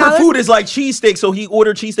her for favorite $20? food is like cheesesteak, so he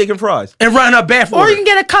ordered cheesesteak and fries? And run her bath Or for you can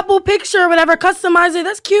get a couple picture or whatever, customize it.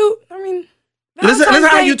 That's cute. I mean, Listen Valentine's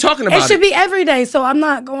how Day, you talking about It should be every day, so I'm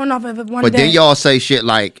not going off of it one but day. then y'all say shit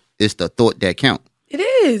like it's the thought that count. It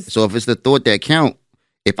is. So if it's the thought that count,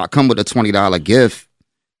 if I come with a $20 gift,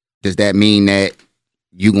 does that mean that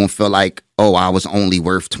you gonna feel like, oh, I was only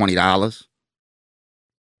worth $20?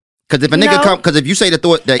 Because if a nigga No. come, because if you say the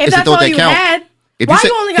thought that If it's the that's thought all that you count, had, if why you say,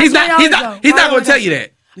 you only got He's $20 not. He's though? not. He's Why not you gonna only tell got- you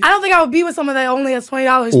that. I don't think I would be with someone that only has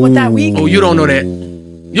 $20 with that week. Oh, you don't know that.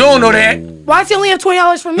 You don't know that. Why does he only have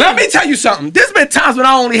 $20 for me? Let me tell you something. There's been times when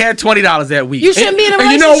I only had $20 that week. You shouldn't be in a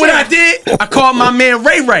And you know what I relationship. did? I called my man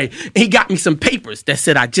Ray Ray, and he got me some papers that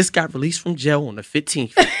said I just got released from jail on the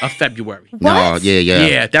 15th of February. no, yeah,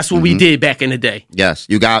 Yeah, that's what we did back in the day. yes,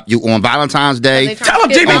 you on Valentine's Day. They Tell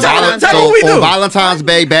him, skip JB, on tell him, Valentine's tell him Day. what we on do. Valentine's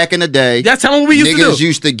Day back in the day, That's telling what we used to niggas do.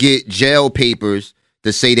 used to get jail papers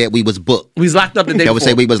to say that we was booked. We was locked up the day They would before.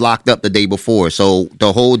 say we was locked up the day before. So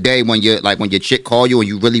the whole day when your chick call you and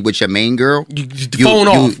you really with your main girl, You phone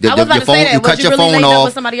off. I was about your to say phone, that. you Was cut you your really phone laid up off,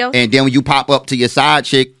 with somebody else? and then when you pop up to your side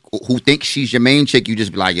chick who thinks she's your main chick, you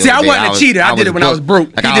just be like, yo, See, I babe, wasn't a cheater. I did it when I was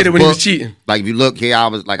booked. broke. He did it when he was booked. cheating. Like if you look here, I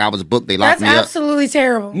was booked. They locked That's me up. absolutely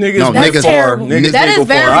terrible. Niggas, No, went niggas- far. terrible. Niggas That didn't is go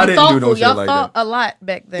far. I very didn't do no thoughtful. shit Y'all like thought that. a lot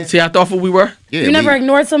back then. See how thoughtful we were? Yeah, You never we-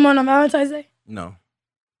 ignored someone on Valentine's Day? No.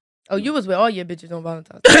 Oh, you was with all your bitches on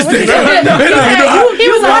Valentine's He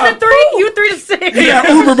was 1 to 3. You 3 to 6.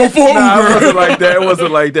 Yeah, Uber before Nah, it Uber. wasn't like that. It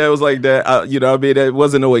wasn't like that. It was like that. You know what I mean? That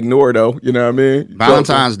wasn't no ignore, though. You know what I mean?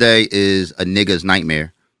 Valentine's Day is a nigga's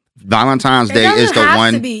nightmare. Valentine's It Day doesn't is the have to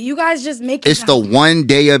one. be. You guys just make it. It's the one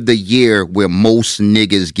day of the year where most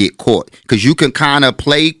niggas get caught because you can kind of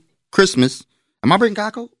play Christmas. Am I breaking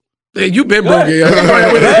Geico? Hey, you been broke.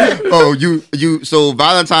 Yeah. Oh, you. So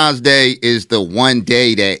Valentine's Day is the one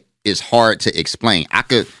day that is hard to explain.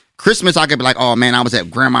 Christmas, I could be like, oh man, I was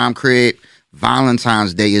at grandma's crib.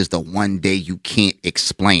 Valentine's Day is the one day you can't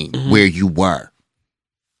explain where you were.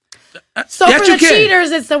 So Yes, for you the can.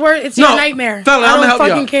 cheaters, it's the word. It's your nightmare. Fella, I I'm don't gonna help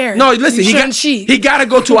fucking you out. care. No, listen, You shouldn't cheat. he got to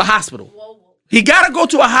go to a hospital. He got to go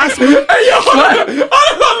to a hospital.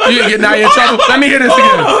 What? You get now you're in trouble. Let me hear this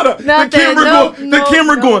again. Nothing. The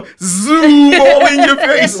camera going zoom all in your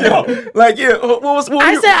face, yo. Like, yeah. What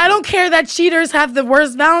I you- said I don't care that cheaters have the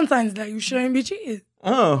worst Valentine's Day. You shouldn't be cheating.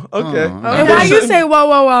 Oh, okay. And why you say whoa,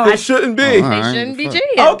 whoa, whoa? It shouldn't be. All right. Shouldn't be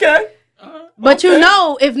cheating. Okay. But you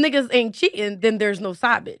know, if niggas ain't cheating, then there's no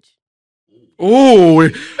side bitch. Ooh.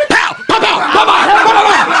 Pow! Pow! Pow! Pow!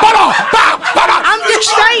 Pow! Pow! Pow! I'm just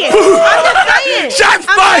saying. I'm just saying. Shots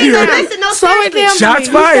I'm saying fired. that. Listen, no, Slow it seriously. down. Shots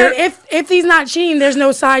for me. You fired. said if he's not cheating, there's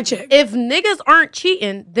no side chick. If niggas aren't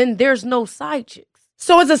cheating, then there's no side chicks.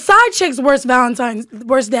 So it's a side chick's worst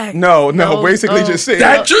day. No, No, basically oh. just say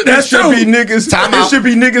That's true, that's should true. be niggas. Time it out. should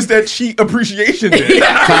be niggas that cheat appreciation day Time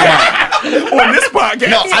out. on this podcast.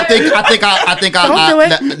 No, I think Don't do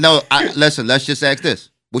it. no. Listen, let's just ask this: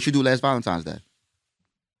 what you do last Valentine's Day?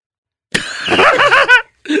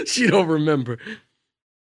 She don't remember.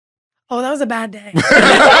 Oh, that was a bad day.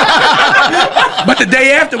 But the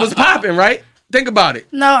day after was popping, right? Think about it.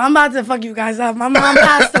 No, I'm about to fuck you guys up. My mom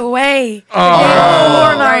passed away.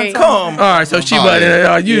 Right. Come. All right, so she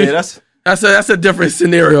that's a different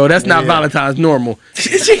scenario. That's not Valentine's normal.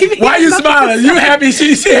 Why you smiling? You happy? She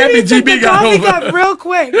happy? GB got coffee over. cup real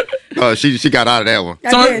quick. She got out of that one.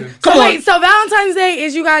 I So, did. come So on. wait, so Valentine's Day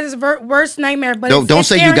is you guys' worst nightmare, but Don't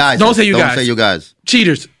say you guys. Don't say you guys. Don't say you guys.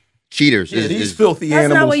 Cheaters. Cheaters. Yeah, is- these is- filthy That's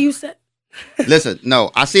animals. not what you said. Listen, no,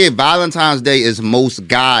 I said Valentine's Day is most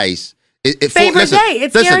guys. Favorite day.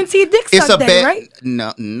 It's guaranteed dick suck day, right?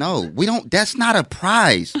 No, we don't. That's not a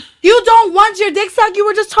prize. You don't want your dick sucked. You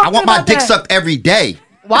were just talking I want about my dick that. sucked every day.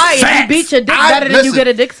 Why? If you Facts. beat your dick I- better than you listen. get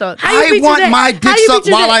a dick suck. How you I beat your want dick? my How dick you beat sucked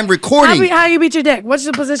your while dick? I'm recording. How you beat your dick? What's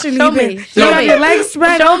the position Show you been? me. You Show have me. your legs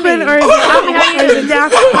spread Show open, me. or is it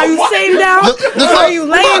down? Are you sitting down? Look Are you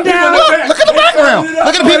laying down? Look at the background. Look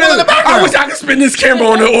at the people in the I background. wish I could spin this camera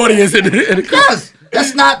on the audience.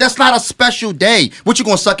 Yes. That's not a special day. What, you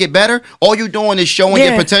gonna suck it better? All you doing is showing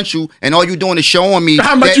Yeah. your potential, and all you doing is showing me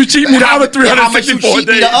How much you cheat me the other 364 how much you cheat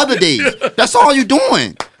me days. the other days. That's all you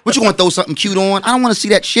doing. What, you gonna throw something cute on? I don't want to see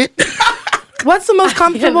that shit. What's the most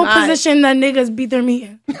comfortable cannot. position that niggas beat their meat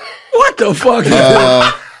in? What the fuck?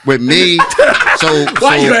 With me,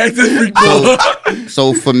 Why you ask this freak boy?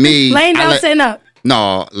 so for me, Laying down, sitting up.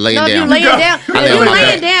 no, laying No, if you down. laying down, I lay if you on my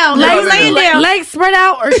laying back. down, like laying down, Legs spread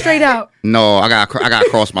out or straight out? No, I got to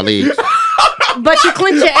cross my legs. but you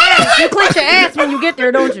clench your ass. You clench your ass when you get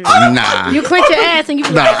there, don't you? Nah. You clench your ass and you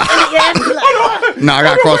be Nah. like, your ass be like, No, I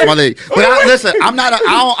gotta cross my leg. But listen,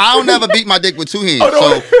 I don't never beat my dick with two hands.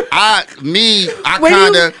 So I When you-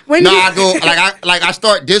 kind of when you- I go I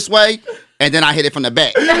start this way and then I hit it from the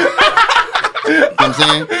back. You know what I'm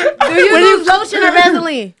saying? do you use lotion or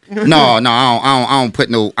Vaseline? No, I don't put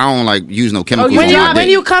no. I don't like use no chemicals When on you my when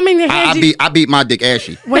dick. you come in your hand, I beat my dick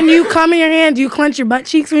ashy. when you come in your hand, do you clench your butt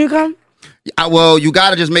cheeks when you come? Well, you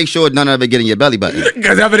gotta just make sure none of it get in your belly button.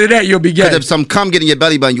 Because after that, you'll be gay. Because if some cum get in your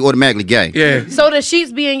belly button, you automatically gay. Yeah. So the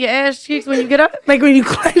sheets be in your ass cheeks when you get up? Like when you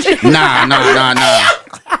clench it? Nah.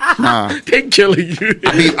 They killing you.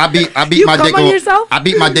 I beat You my come dick on yourself? I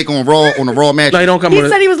beat my dick on a raw mattress. No, you don't come He with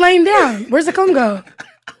said it. he was laying down. Where's the cum go?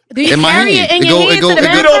 Do you In my carry hand. it in It your go- hand it go- to the it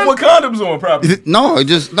go- Get off bathroom? with condoms on, probably. No, it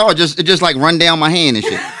just like run down my hand and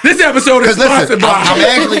shit. This episode is Because listen, sponsored by I'm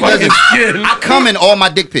actually fucking skin. I come in all my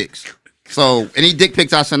dick pics. So any dick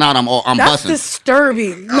pics I send out, I'm That's busting.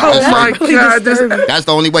 disturbing. No, Oh that's my really God, this- disturbing. That's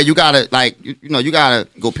the only way. You gotta you gotta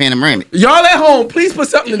go panoramic. Y'all at home, please put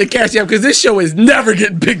something in the cash app because this show is never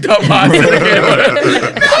getting picked up by the camera.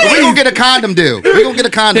 We gonna get a condom deal. We gonna get a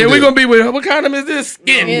condom Yeah, deal. we're going to be with, what condom is this?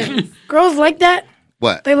 Skin. Yeah. Girls like that?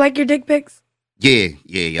 What? They like your dick pics? Yeah.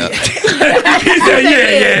 He said,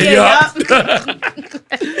 yeah.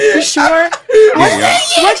 You sure?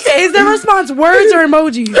 Is their response words or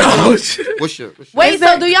emojis? Oh, shit. What's your Wait,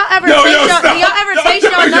 so do y'all ever taste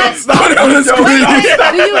your nuts? Stop it on the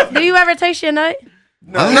screen. Do you ever taste your nut?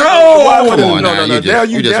 No. Come on No. now. Now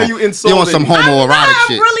you You insulting. want some homoerotic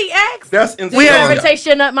shit. really asked. That's Do you insulting. ever taste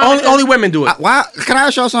your nut, Monica? Only women do it. Why? Can I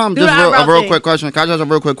ask y'all something? Do Just the eyebrow a real thing. quick question. Can I just ask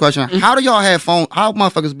a real quick question? How do y'all have phone? How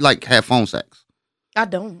motherfuckers like have phone sex? I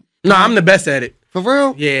don't. No, I'm the best at it. For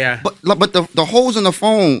real? Yeah. But the holes in the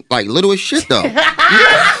phone like little as shit though.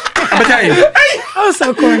 I'm going to tell you. That was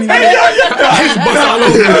so corny.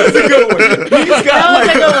 That's a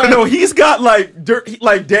good one. He's got like dirt,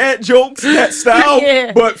 like dad jokes, that style,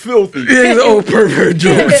 Yeah. but filthy. These old pervert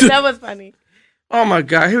jokes. That was funny. Oh my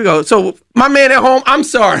God, here we go. So my man at home, I'm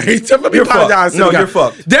sorry. So let me You're apologize. fucked. to No, the guy. you're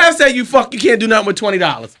fucked. Dad said you can't do nothing with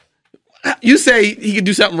 $20. You say he could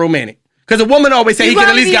do something romantic. Because a woman always say he could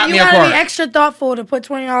at least got me a You gotta car. be extra thoughtful to put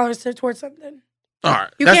 $20 towards something. All right.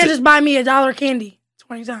 You that's can't it. just buy me $1 candy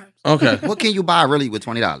 20 times. Okay. What can you buy really with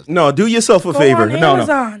 $20? No, do yourself a Go favor. on No.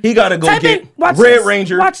 Amazon. He got to go Type get in- watch Red this.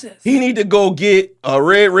 Ranger. Watch this. He need to go get a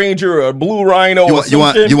Red Ranger or a Blue Rhino or You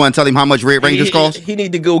want something. to tell him how much Red Rangers cost? He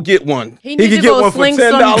need to go get one. He He need can to get go one for sling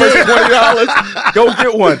 $10, some dick. $20. Go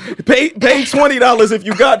get one. Pay $20 if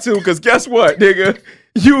you got to, because guess what, nigga?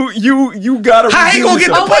 You gotta. How he gonna get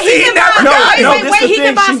the Oh, wait, pussy? he He can never buy, got it. No, wait, this wait, the he can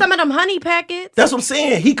thing. buy She- some of them honey packets. That's what I'm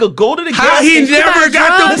saying. He could go to the How gas he station. never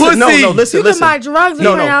got the Listen, pussy? no, listen, You can buy drugs with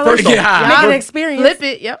No, no, $20. first off- Make Yeah. an experience. Flip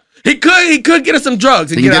it, yep. He could get us some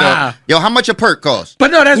drugs and You get get high. yo, how much a perk cost?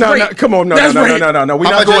 But no, that's No, rape. no, come on, no. That's We're rape. not How going.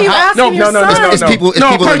 much- Are you how- asking your son? It's people No,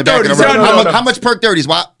 in the perk back of the 30s, room. no, no. How much perk 30s?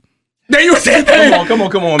 Why? Then you said that. Come on,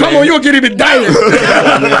 Come man. on, you'll get even dire.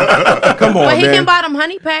 Come on, But he man. can buy them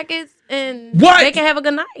honey packets and What? they can have a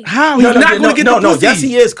good night. How? He's not going to get the pussy. Yes,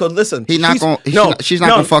 he is. Cause listen, She's not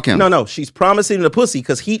gonna fuck him. No, she's promising the pussy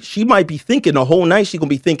because she might be thinking the whole night. She's gonna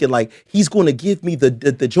be thinking like he's gonna give me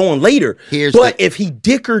the joint later. If he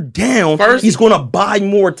dick her down, First, he's gonna buy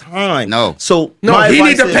more time. No. So he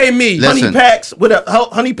need to pay me. Listen.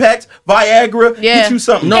 Honey packs, Viagra, Yeah. get you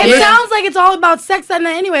something. No, It sounds like it's all about sex and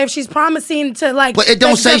anyway. If she's promising to like, But it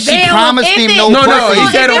don't say she veil of promised him anything. no No, pussy. he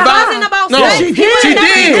said If it about- wasn't about No, sex, she he did. would She have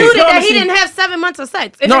never did. included that Promising- he didn't have 7 months of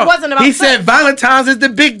sex. If No, it wasn't about he sex. said Valentine's is the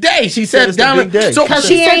big day. She said it's the big day. So Because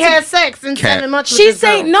She she ain't said- had sex in Cat. 7 months. with she's this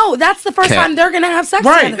girl. saying no. That's the first Cat. time they're gonna have sex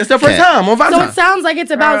right, together. it's the first Cat. time on So Valentine's. it sounds like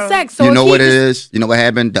it's about Bro. sex. So You if know he what it just- is? You know what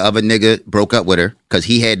happened? The other nigga broke up with her because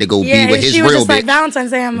he had to go Yeah, be with his she was real just like bitch.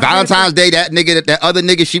 Valentine's Day. Valentine's Day, that other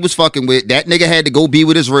nigga she was fucking with, that nigga had to go be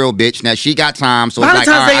with his real bitch. Now she got time, so it's like,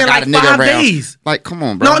 all Valentine's right, Day I in got like a nigga 5 around. days. Like, come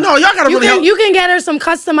on, bro. No, y'all gotta You really can, help. you can get her some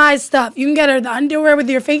customized stuff. You can get her the underwear with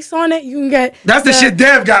your face on it. You can get That's the shit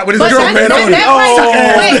Dev got with his But girlfriend that on it.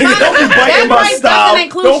 price, wait, don't be biting that my price style. doesn't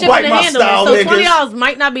include Don't shipping bite and my handling. style, So niggas. $20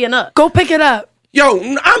 might not be enough. Go pick it up.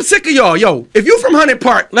 Yo, I'm sick of y'all. Yo, if you from Hunting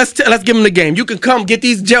Park, let's give them the game. You can come get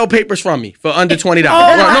these gel papers from me for under $20. No,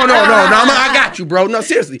 I got you, bro. No,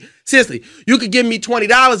 seriously. You could give me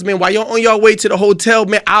 $20, man. While you're on your way to the hotel,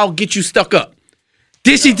 man, I'll get you stuck up.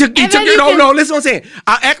 Then he took then it. you can- No, listen what I'm saying.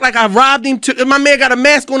 I act like I robbed him. My man got a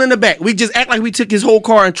mask on in the back. We just act like we took his whole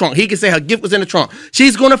car in the trunk. He can say her gift was in the trunk.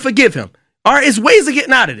 She's gonna forgive him. All right, it's ways of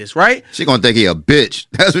getting out of this, right? She gonna think he a bitch.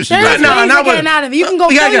 That's what she There's gonna ways think. of getting out of it. You can go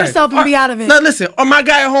kill yourself and be out of it. Now listen, my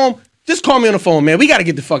guy at home, just call me on the phone, man. We got to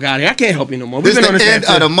get the fuck out of here. I can't help you no more. We've This been is on the this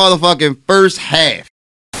end of the motherfucking first half.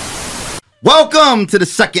 Welcome to the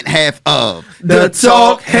second half of The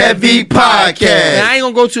Talk Heavy Podcast. Now, I ain't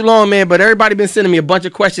gonna go too long, man, but everybody been sending me a bunch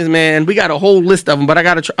of questions, man. We got a whole list of them, but I'm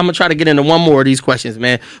gonna try to get into one more of these questions,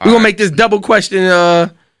 man. We're gonna make this double question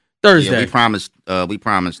Thursday. Yeah, we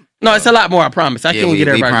promised. No, it's a lot more. I promise. I can't get we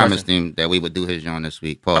everybody. promised him that we would do his joint this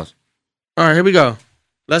week. Pause. All right, here we go.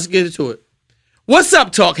 Let's get into it. What's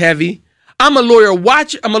up, Talk Heavy? I'm a loyal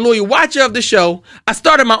watcher of the show. I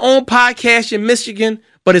started my own podcast in Michigan,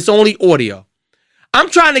 but it's only audio. I'm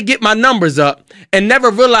trying to get my numbers up and never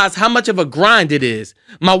realized how much of a grind it is.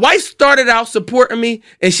 My wife started out supporting me,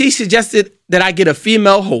 and she suggested that I get a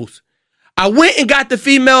female host. I went and got the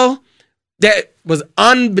female that was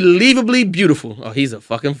unbelievably beautiful. Oh, he's a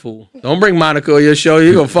fucking fool. Don't bring Monica on your show.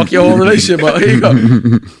 You're going to fuck your whole relationship up. Here you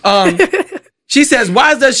go. She says,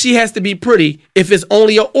 why does she has to be pretty if it's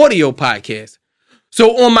only an audio podcast?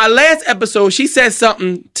 So on my last episode, she said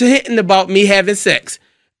something to hinting about me having sex,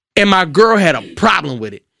 and my girl had a problem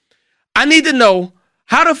with it. I need to know,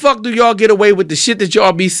 how the fuck do y'all get away with the shit that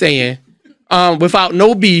y'all be saying without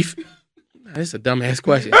no beef? That's a dumbass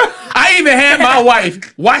question. I even had my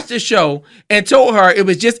wife watch the show and told her it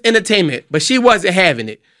was just entertainment, but she wasn't having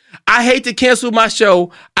it. I hate to cancel my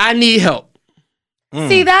show. I need help.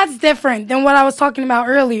 See, that's different than what I was talking about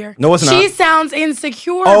earlier. No, it's not. She sounds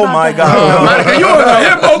insecure. Oh about my that. God. Monica, you're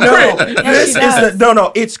a hypocrite. Yes, she does. No.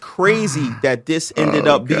 It's crazy that this ended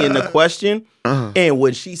up being the question. And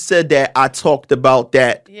when she said that, I talked about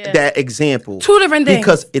that example. Two different things.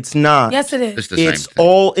 Because it's not. Yes, it is. It's the same It's thing.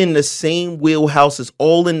 all in the same wheelhouse. It's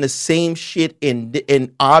all in the same shit.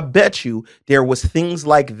 And I bet you there was things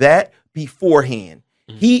like that beforehand.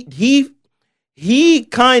 He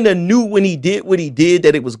kind of knew when he did what he did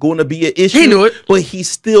that it was going to be an issue. He knew it. But he's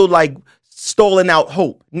still like stalling out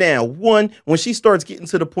hope. Now, when she starts getting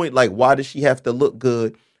to the point like, why does she have to look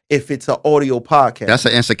good if it's an audio podcast? That's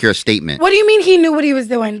an insecure statement. What do you mean he knew what he was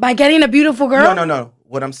doing? By getting a beautiful girl? No.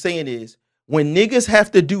 What I'm saying is when niggas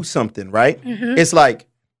have to do something, right? Mm-hmm. It's like,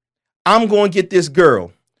 I'm going to get this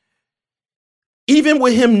girl. Even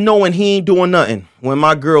with him knowing he ain't doing nothing, when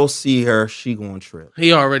my girl see her, she going to trip.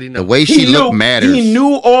 He already knows. The way she look matters. He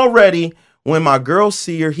knew already when my girl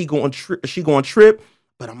see her, she going to trip,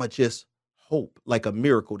 but I'm going to just hope like a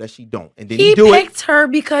miracle that she don't. And then He do picked her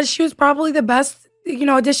because she was probably the best,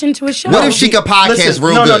 addition to his show. What if she could podcast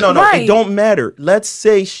real good? No. Right. It don't matter. Let's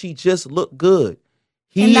say she just looked good.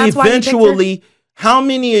 And He that's why he picked her? eventually, how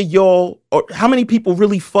many of y'all, or how many people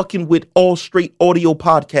really fucking with all straight audio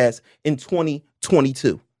podcasts in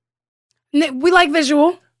 2022? We like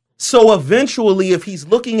visual. So eventually, if he's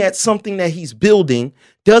looking at something that he's building,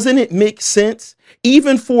 doesn't it make sense?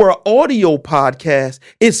 Even for an audio podcast,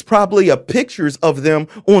 it's probably pictures of them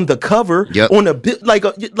on the cover. Yep. On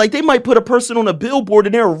like they might put a person on a billboard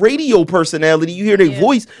and they're a radio personality. You hear their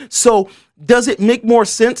voice. So does it make more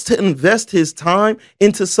sense to invest his time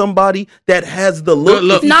into somebody that has the look?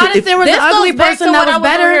 Look. Not if there was This an ugly goes back person to that what I was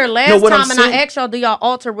was over here better. last No, what I'm time, and I saying- asked y'all, do y'all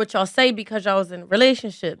alter what y'all say because y'all was in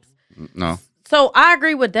relationships? No. So I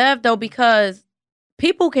agree with Dev though, because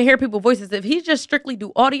people can hear people's voices. If he just strictly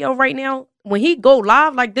do audio right now, when he go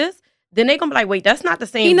live like this, then they gonna be like, wait, that's not the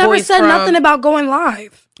same. He never voice said from... nothing about going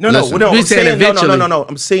live. No, Listen, no. we I'm said saying, eventually. no.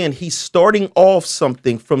 I'm saying he's starting off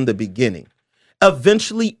something from the beginning.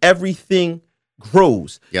 Eventually, everything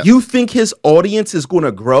grows. Yep. You think his audience is going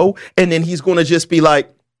to grow, and then he's going to just be like,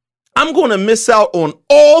 I'm going to miss out on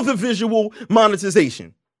all the visual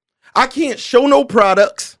monetization. I can't show no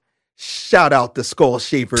products. Shout out to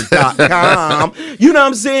skullshaper.com. You know what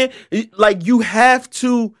I'm saying? Like, you have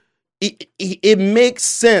to, it makes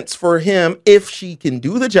sense for him, if she can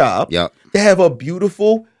do the job, Yep. to have a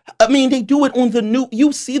beautiful, I mean, they do it on the new,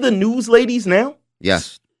 you see the news ladies now?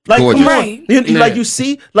 Yes. Like, Gorgeous. come on. Right. Like, you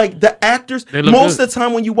see, like, the actors, They look most good. of the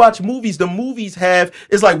time when you watch movies, the movies have,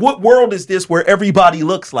 it's like, what world is this where everybody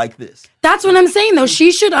looks like this? That's what I'm saying, though.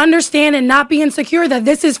 She should understand and not be insecure that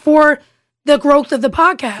this is for the growth of the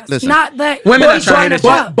podcast, Listen. not that Women are he's trying to to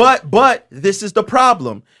show. But this is the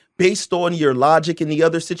problem. Based on your logic in the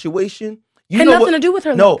other situation, you Had know nothing what- to do with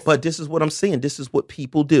her No, looks. but this is what I'm saying. This is what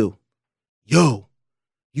people do. Yo,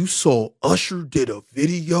 you saw Usher did a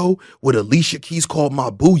video with Alicia Keys called My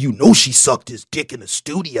Boo. You know she sucked his dick in the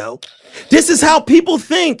studio. This is how people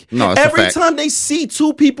think. No, it's a Every fact. time they see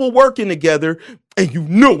two people working together, and you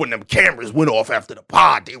know when them cameras went off after the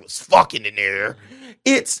pod, they was fucking in there.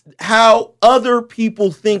 It's how other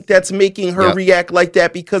people think that's making her Yep. react like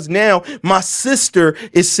that, because now my sister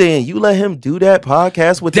is saying, you let him do that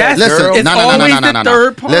podcast with that That's- girl. it's always the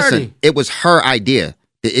third party. Listen, it was her idea.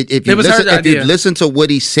 If you It was her listen, if you idea. listen to what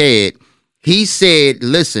he said,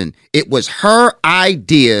 listen, it was her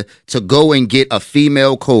idea to go and get a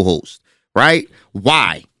female co-host, right?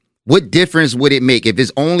 Why? What difference would it make if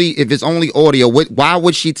it's only audio? Why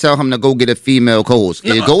would she tell him to go get a female co-host?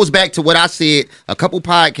 It goes back to what I said a couple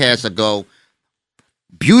podcasts ago.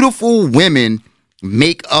 Beautiful women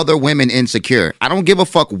make other women insecure. I don't give a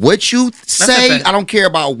fuck what you say. fact. I don't care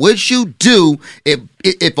about what you do.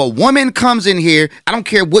 If a woman comes in here, I don't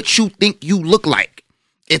care what you think you look like.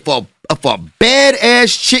 If a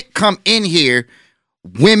badass chick come in here,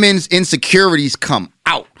 women's insecurities come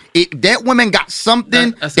out. That woman got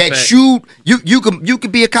something That's a that fact. you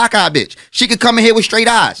could be a cockeyed bitch. She could come in here with straight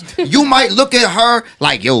eyes. You might look at her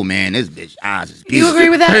like, yo, man, this bitch eyes is You beautiful. agree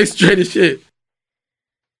with Hey, that? straight as shit.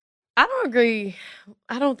 I don't agree.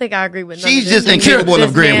 I don't think I agree with none She's of this just incapable this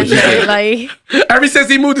of agreeing man with you. said. Like, Ever since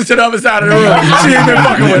he moved to the other side of the room, she ain't been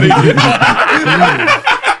fucking with him.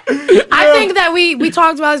 I think that we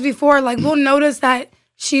talked about this before. Like, we'll notice that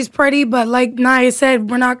she's pretty, but like Naya said,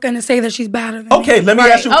 we're not going to say that she's better than Okay, let me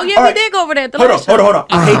ask you. oh yeah, all we right. did go over that. at the Hold on, last show. hold on.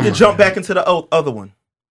 I hate to jump back into the other one.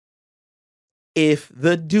 If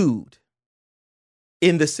the dude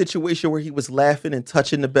in the situation where he was laughing and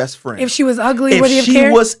touching the best friend, If she was ugly, would he have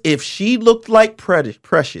cared? if she looked like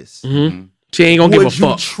Precious, Mm-hmm. She ain't gonna give a would you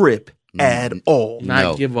fuck. trip at all? Not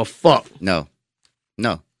No. give a fuck. No.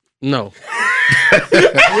 No.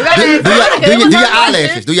 You gotta Do your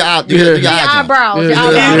eyelashes. Do your eyebrows. eyebrows. Your Yeah.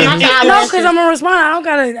 eyebrows. Yeah. Not your No, eyelashes. because I'm gonna respond. I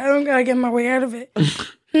don't gotta get my way out of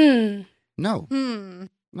it. No. Hmm.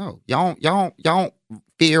 No. Y'all don't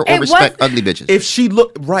fear or Hey, respect what- ugly bitches. If she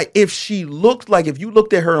looked like, if you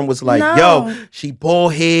looked at her and was like, No. yo, she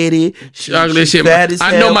bald headed, she ugly as shit. fat as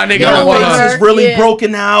I hell, know my nigga her don't want face her. is really Yeah.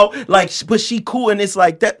 broken out, like, but she cool, and it's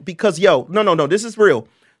like that because no, this is real.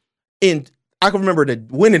 And I can remember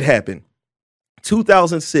that when it happened,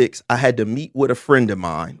 2006, I had to meet with a friend of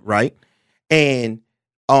mine, right? And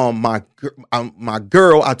my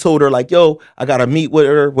girl, I told her like, yo, I gotta meet with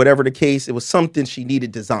her, whatever the case. It was something she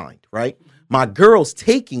needed designed, right? My girl's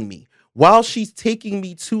taking me. While she's taking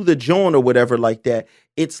me to the joint or whatever like that,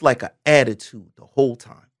 it's like an attitude the whole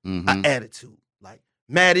time. An attitude. Like,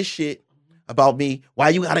 mad as shit about me. Why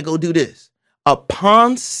you gotta go do this?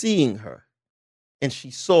 Upon seeing her, and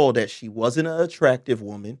she saw that she wasn't an attractive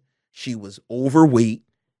woman, she was overweight,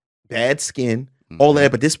 bad skin, all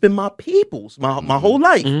that, but this been my people's my whole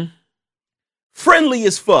life. Friendly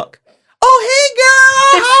as fuck. Oh, hey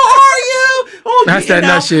girl, how are you? Oh, That's getting that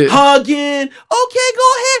nut out, shit. hugging. Okay,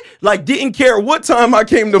 go ahead. Like, didn't care what time I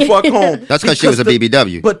came to fuck home. That's because she was a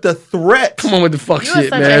BBW. But the threat. Come on with the fuck You are shit,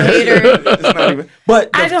 such man. a hater. It's not even,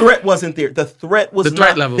 but the threat wasn't there. The threat was The threat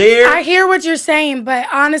not level. there. I hear what you're saying, but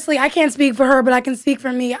honestly, I can't speak for her, but I can speak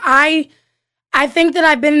for me. I think that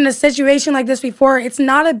I've been in a situation like this before. It's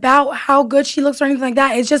not about how good she looks or anything like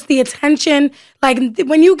that. It's just the attention. Like,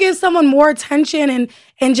 when you give someone more attention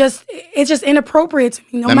and just, it's just inappropriate to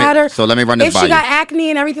me. No matter. So let me run this if by she you. got acne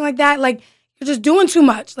and everything like that, like, you're just doing too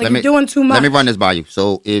much. Like, you're doing too much. Let me run this by you.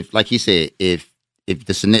 So if, like he said, if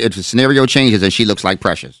the scenario changes and she looks like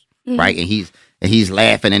Precious, right, and and he's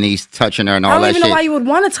laughing and he's touching her and all I don't that even shit. know why you would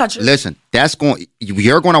want to touch her. Listen,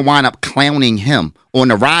 you're going to wind up clowning him on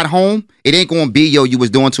the ride home. It ain't going to be you was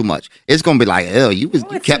doing too much. It's going to be like, you it's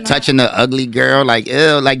kept not. touching the ugly girl, like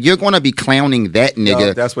you're going to be clowning that nigga.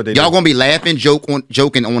 Yo, that's what they y'all do. going to be laughing,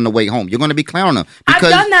 joking on the way home. You're going to be clowning him I've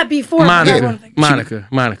because done that before. Monica.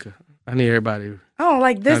 I need everybody. I don't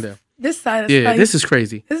like Calm down. this side. Of Yeah, like, this is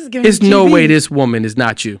crazy. This is giving There's no GB. way this woman is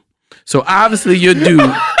not you. So obviously your dude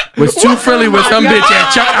was too friendly with some bitch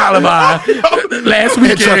at Chuck Alibi last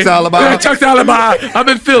weekend. Chuck's Alibi. Yeah, Chuck's Alibi. I'm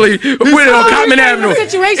in Philly with on Common Avenue.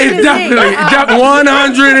 situation It's is definitely big.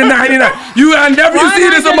 199. I never you see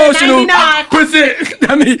this emotional 199. percent.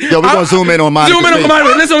 I mean, Yo, we gonna zoom in on Monica's Zoom in on face.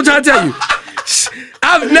 Monica. Listen, what I'm trying to tell you.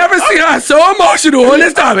 I've never seen her so emotional on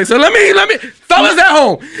this topic. So let me, fellas at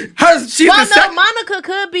home. She's Well, the no, Monica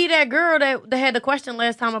could be that girl that had the question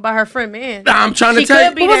last time about her friend man. I'm trying to She tell could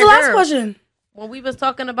you. be What was that the last girl. question? When we was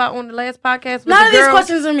talking about on the last podcast with None the of these girl,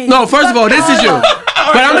 questions are me. No, first of all, this is you.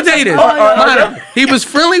 But I'm gonna tell you this. Oh, Monica, he was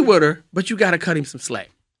friendly with her, but you gotta cut him some slack.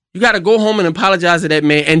 You gotta go home and apologize to that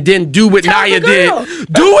man, and then do what Tell Naya the did. girl.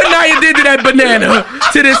 Do what Naya did to that banana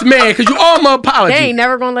to this man, because you owe him an apology. they ain't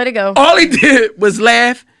never gonna let it go. All he did was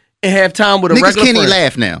laugh and have time with a niggas regular can't even friend.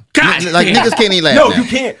 laugh now. God Like damn. niggas can't even laugh No, now. you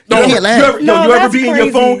can't. You can't laugh. You ever, No, you ever that's be in your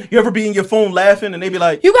crazy. phone? You ever be in your phone laughing and they be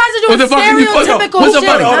like, You guys are doing What the fuck is you- stereotypical what's so shit.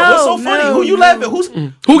 funny? What's so funny? No, Who you no. laughing? Who's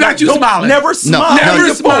Who got you don't- smiling? Never smile. Never into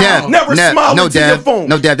your phone. smile. Never smile no, into your Dev. phone.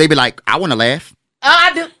 No, Dev. They be like, I want to laugh.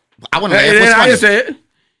 I do. I want to laugh. And then What's Naya funny? said,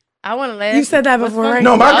 I want to laugh. You said that What's before, funny? right?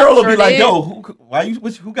 No, my Y'all girl will sure be like, did. "Yo,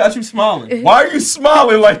 who got you smiling? Why are you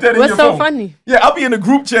smiling like that in What's your so phone?" funny? Yeah, I'll be in a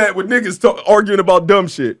group chat with niggas arguing about dumb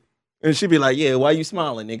shit, and she be like, "Yeah, why you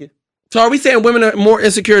smiling, nigga?" so are we saying women are more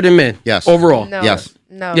insecure than men? Yes. Overall. No. Yes.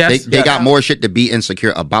 No. Yes. They got more shit to be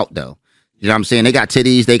insecure about though. You know what I'm saying? They got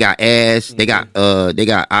titties, they got ass, they got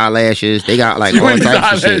eyelashes, they got like You all and these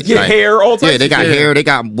types of shit. eyelashes. Your Like, hair, all types. yeah, they got shit. hair, they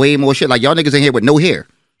got way more shit. Like y'all niggas in here with no hair.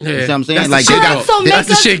 You know what I'm saying? That's Like the they shit. got So That's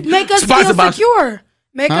the shit. make us Spots feel about- secure.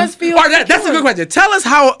 Make us feel All right, that's a good question. Tell us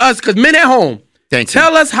how us, because men at home, Thank you.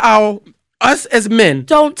 tell us how us as men.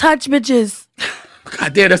 Don't touch bitches.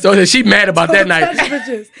 God damn, that's so she mad about that Don't touch night.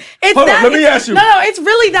 bitches. It's Hold on, that, let me it's- ask you. No, it's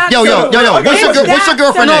really that Yo, simple. what's your It's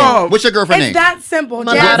girlfriend that name? simple. What's your girlfriend It's name? that simple.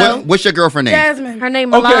 Mulatto. What's your girlfriend name? Jasmine. Her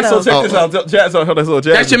name Okay, Mulatto. so check this out, Jazz. Hold on,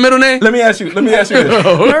 Jasmine. That's your middle name? Let me ask you this.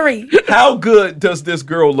 Marie. How good does this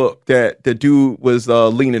girl look that the dude was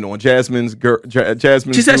leaning on? Jasmine's girl.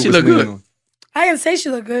 Jasmine. She said she looked good. I didn't say she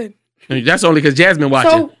looked good. That's only because Jasmine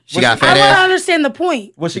watching. So She got I fat want to ass. understand the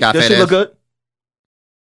point. Was she? got Does fat she look ass. good?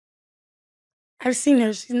 I've seen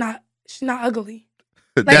her. She's not ugly.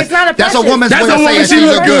 Like, it's not That's a oppressive. woman's That's way a of woman, saying she she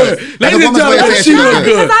look look good. good. That's Ladies a and woman's way of gentlemen, saying she she look look good.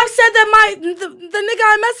 good. Because I've said that the nigga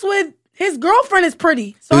I mess with, his girlfriend is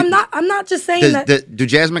pretty. So I'm not just saying that. Do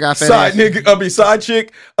Jasmine got fat Side ass? nigga, side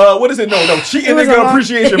chick. What is it? No, cheating It was a nigga long-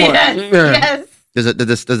 appreciation month. Yes.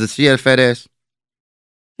 Yes. Does she have fat ass?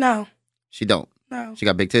 No, She don't. no. She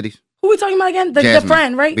got big titties. Who we talking about again? The Jasmine.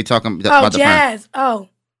 friend, right? We talking Oh, about the friend. Jazz. Oh.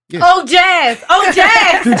 Oh, Jazz. Oh,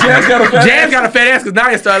 Jaz. Jazz got a fat Jazz got a fat ass because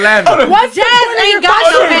Naya started laughing. What's the Jazz point of ain't your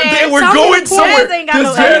got no question? ass. We're Tell me going the point. somewhere. Jazz ain't got no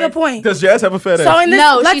Does ass. Tell me the point. Does Jazz have a fat So ass? in this,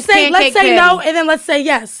 No, let's she's say pancake no, patty. and then let's say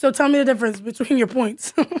yes. So tell me the difference between your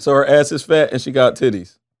points. So her ass is fat and she got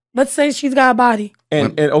titties. Let's say she's got a body.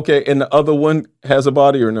 And okay, and the other one has a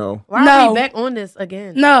body or no? Why are No. we back on this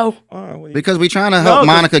again? No. All right, wait. Because we trying to help No,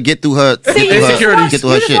 Monica get through her See, you just, Insecurities. want, get you through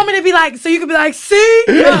her just shit. want me to be like, so you could be like, see?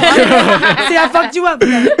 No, see, I fucked you up. No,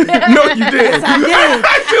 you did. I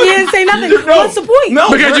did. You didn't say nothing. What's the point? No,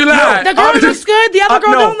 Because you lied. The girl I'm looks just- good. The other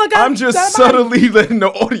girl no, don't look good. I'm just Got a body. subtly letting the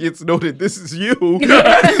audience know that this is you.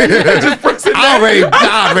 Just pressing I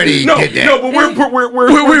that. already No, did that. no, but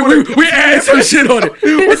we're We add some shit on it.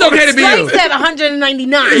 It's okay to be Straight you. said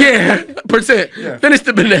 199. Yeah, percent. Finish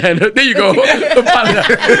the banana. There you go.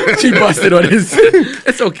 She busted on this.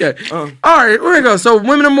 It's okay. All right, here we go. So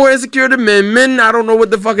women are more insecure than men. Men, I don't know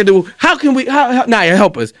what the fuck to do. How can we? How Naya,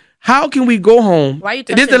 help us. How can we go home? Why you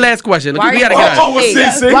This is the touching me? last question. Why are We you gotta get out of here.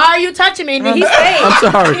 Oh, see. Why are you touching me? And then he stayed. I'm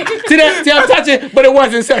sorry. See that? See, I'm touching, but it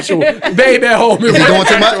wasn't sexual. Babe at home. It You doing too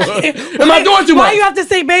wasn't much? sexual. Am I doing too Why much? you have to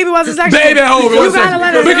say baby wasn't sexual? Babe at home. It You wasn't gotta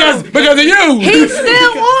let sexual. us know. Because of you. He's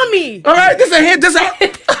still on me. All right, this a hint. This a.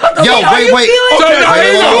 Yo, wait. feeling- So, no,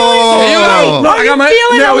 here you go. Here you go. Oh. I got my.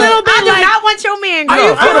 Feeling now, a little bit I do like, not want your man. Are girl.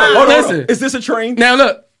 you feeling- Hold on. Listen. Is this a train? Now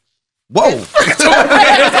look. Whoa. do you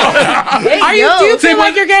See, feel what-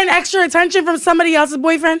 like you're getting extra attention from somebody else's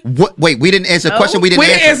boyfriend? What? Wait, we didn't answer the question. We didn't We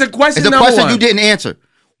didn't answer. answer question It's a number question one. you didn't answer.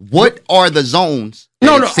 What are the zones that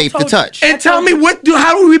No, it's no, safe to told you. touch? And tell me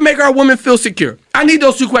how do we make our women feel secure? I need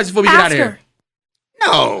those two questions before we get out Ask of her. here.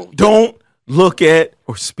 No. Don't look at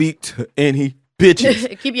or speak to any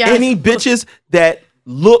bitches. Keep your eyes Any closed. bitches that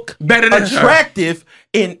look Better than her. attractive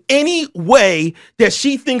in any way that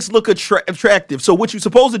she thinks look attractive. So what you're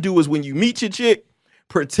supposed to do is when you meet your chick,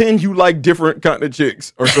 pretend you like different kind of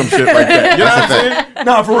chicks or some shit like that. You know what I'm saying?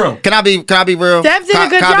 Nah, for real. Can I be real? Dev did a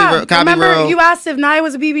good job. Can I be Remember, real? you asked if Nia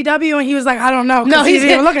was a BBW, and he was like, I don't know. No, he didn't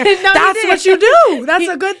even look at it. No, he That's didn't. what you do. That's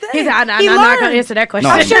a good thing. He said, He I'm not going learned. to answer that question.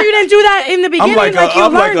 No. I'm sure you didn't do that in the beginning.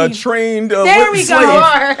 I'm like learning. a trained There whip we slave.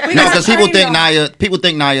 go. No, because people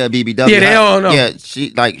think Nia a BBW. Yeah, they all know. Yeah,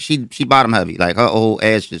 she bottom heavy. Like her old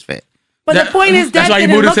ass just fat. But the point is, that's Dev why you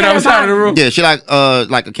didn't moved it look to the at other her side of the body. room. Yeah, she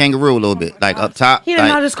like a kangaroo a little bit, like up top. He did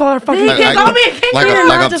not just call her fucking. He didn't call me a kangaroo. Like He did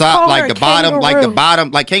not up just top, call like her the bottom,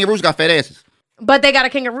 kangaroo. like kangaroos got fat asses. But they got a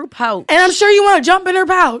kangaroo pouch. And I'm sure you want to jump in her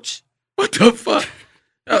pouch. What the fuck?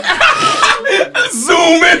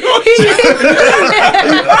 Zoom in.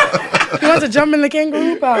 You want to jump in the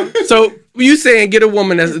kangaroo pouch. So you saying get a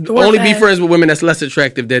woman that's Dwarf only be ass. friends with women that's less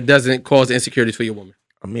attractive that doesn't cause insecurities for your woman.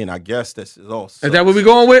 I mean, I guess this is all. Is that what we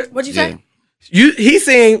going with? What'd you Yeah. say? He's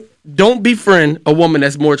saying don't befriend a woman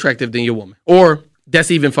that's more attractive than your woman, or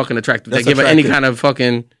that's even fucking attractive. That's that give her any attractive. kind of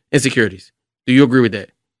fucking insecurities. Do you agree with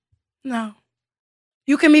that? No.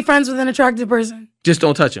 You can be friends with an attractive person. Just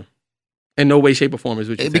don't touch him. In no way, shape, or form is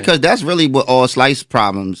what you're saying. Because that's really what all Slice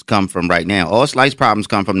problems come from right now. All Slice problems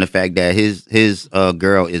come from the fact that his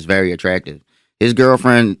girl is very attractive. His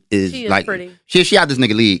girlfriend is She is like pretty. She out this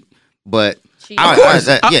nigga league, but She- I- Of course.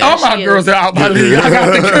 yeah. All my She girls is. are out my league. I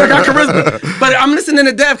got charisma. But I'm listening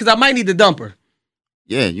to Dev because I might need to dump her.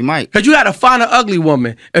 Yeah, you might. Because you got to find an ugly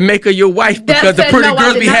woman and make her your wife Dev because the said pretty no, I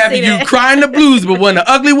girls did be not having say you that. crying the blues. But when the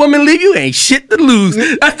ugly woman leave you, ain't shit to lose.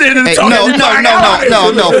 That's the end of the Hey, talk.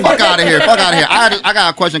 no. Fuck out of here. I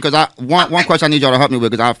got a question because one question I need y'all to help me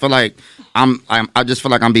with because I feel like I just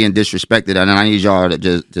feel like I'm being disrespected and I need y'all to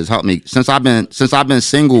just help me. Since I've been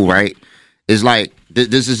single, right? It's like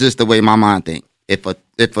this is just the way my mind think. If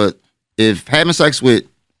having sex with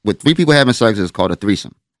 3 people having sex is called a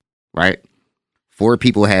threesome, right? 4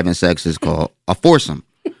 people having sex is called a foursome.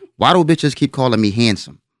 Why do bitches keep calling me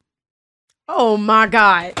handsome? Oh my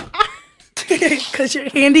God. Because you're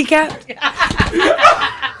handicapped.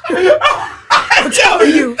 I'm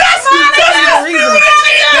telling you. That's the reason.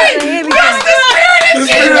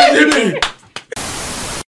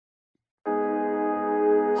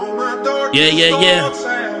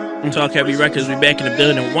 Yeah. Talk Heavy Records, we back in the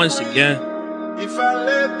building once again.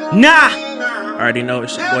 Already know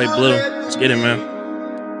it's your boy Blue. Let's get it, man.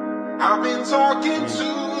 I've been talking to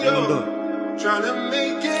you, trying to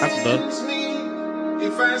make it sleep.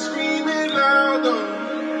 If I scream it louder,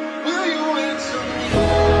 will you answer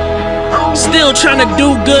me? Still tryna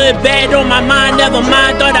do good, bad on my mind, never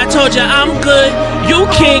mind, thought I told ya I'm good. You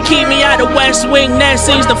can't keep me out of West Wing, that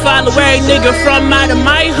seems to follow every nigga from out of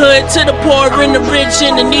my hood. To the poor and the rich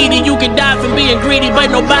and the needy, you can die from being greedy, but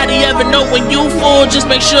nobody ever know when you full. Just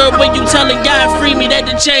make sure when you tellin' God free me that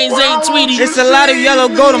the chains ain't Tweety. It's a lot of yellow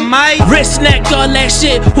gold on my Wrist neck, all that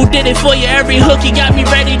shit. Who did it for you? Every hook he got me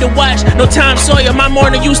ready to watch. No Tom Sawyer, my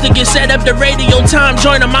morning used to get set up the radio time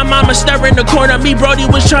joiner. My mama stirring the corner, me Brody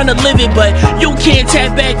was trying to live it, but you can't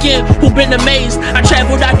tap back in. Who been amazed? I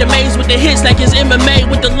traveled out the maze with the hits like it's MMA,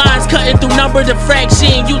 with the lines cutting through numbers of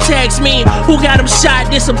fraction. You tax me. Who got him shot?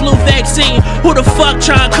 This a blue vaccine. Who the fuck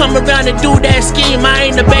trying to come around and do that scheme? I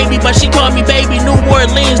ain't a baby, but she called me baby. New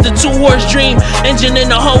Orleans, the 2-horse dream. Engine in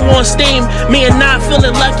the hoe on steam. Me and not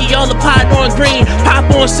feeling lucky. All the pot on green. Pop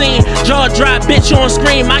on scene. Jaw drop, bitch on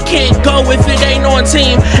screen. I can't go if it ain't on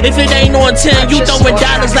team. If it ain't on 10, you throwing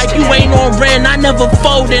dollars like you ain't on rent. I never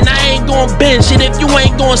fold and I ain't gon' bend shit. If you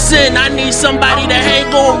ain't gon' sin, I need somebody that ain't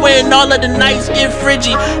gon' win. All of the nights get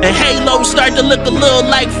frigid and Halo start to look a little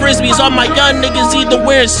like frisbees. All my young niggas either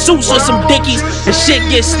wearing suits or some dickies and shit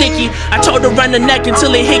get sticky. I told her run the neck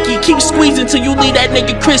until it hickey. Keep squeezing till you leave that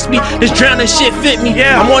nigga crispy. This drowning shit fit me.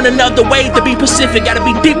 I'm on another wave to be Pacific. Gotta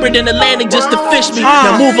be deeper than Atlantic just to fish me.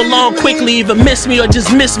 Now move along quickly, either miss me or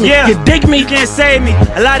just miss me. You dig me? You can't save me.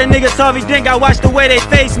 A lot of niggas told me think I watched the way they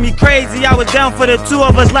face me. Crazy, I was down for the 2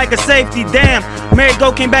 of us like a safety. Damn, Mary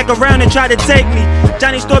Go came back around and tried to take me.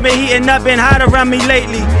 Johnny Storm been heating up, been hot around me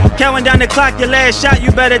lately. Counting down the clock, your last shot, you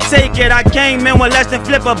better take it. I came in with less than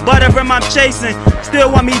flip a butter rim I'm chasing. Still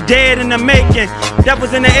want me dead in the making. That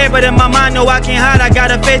was in the air, but in my mind, no, I can't hide. I got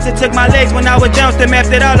a face that took my legs when I was down, still mapped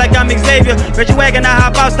it out like I'm Xavier. Reggie Wagon, I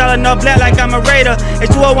hop out, styling up black like I'm a Raider.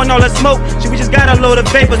 H2O all the smoke, shit, we just got a load of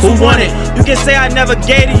vapors. Who want it? You can say I never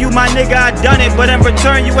gave to you, my nigga, I done it. But in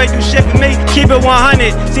return, you ain't do shit for me. Keep it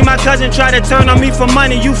 100. See my cousin try to turn on me for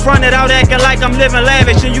money. You fronted out acting like I'm living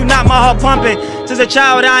lavish, and you not my heart pumping. Since a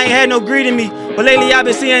child, I ain't had no greed in me. But lately, I've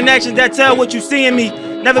been seeing actions that tell what you see in me.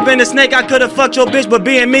 Never been a snake, I could've fucked your bitch, but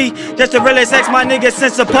being me, just to really sex my nigga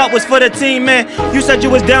since the part was for the team, man. You said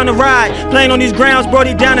you was down to ride, playing on these grounds,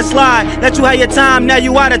 brody down the slide. Let you have your time, now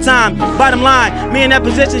you out of time. Bottom line, me in that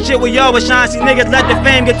position, shit where y'all was shine. See niggas let the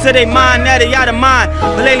fame get to their mind, now they out of mind.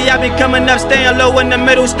 But lately I been coming up, staying low in the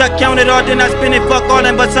middle, stuck counted all, then I spin it, fuck all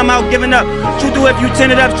them, but somehow giving up. True to if you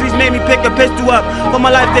tin it up, streets made me pick a pistol up. For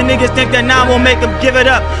my life, the niggas think that now won't make them give it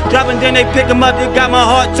up. Dropping, then they pick them up, it got my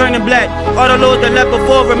heart turning black. All the lows that left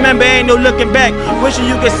before, remember, ain't no looking back. Wishing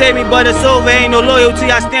you could save me, but it's over, ain't no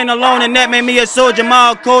loyalty. I stand alone, and that made me a soldier.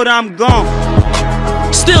 My code, I'm gone.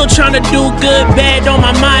 Still tryna do good, bad on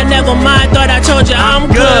my mind, never mind, thought I told you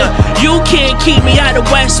I'm good. You can't keep me out of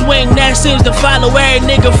West Wing, that seems to follow every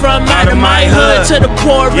nigga from out of my hood. To the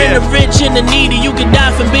poor and the rich and the needy, you can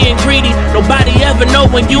die from being greedy. Nobody ever know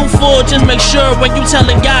when you full, just make sure when you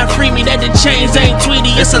telling God free me that the chains ain't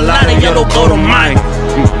Tweety. It's a lot of yellow gold on mine.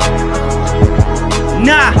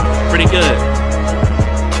 Nah. Pretty good.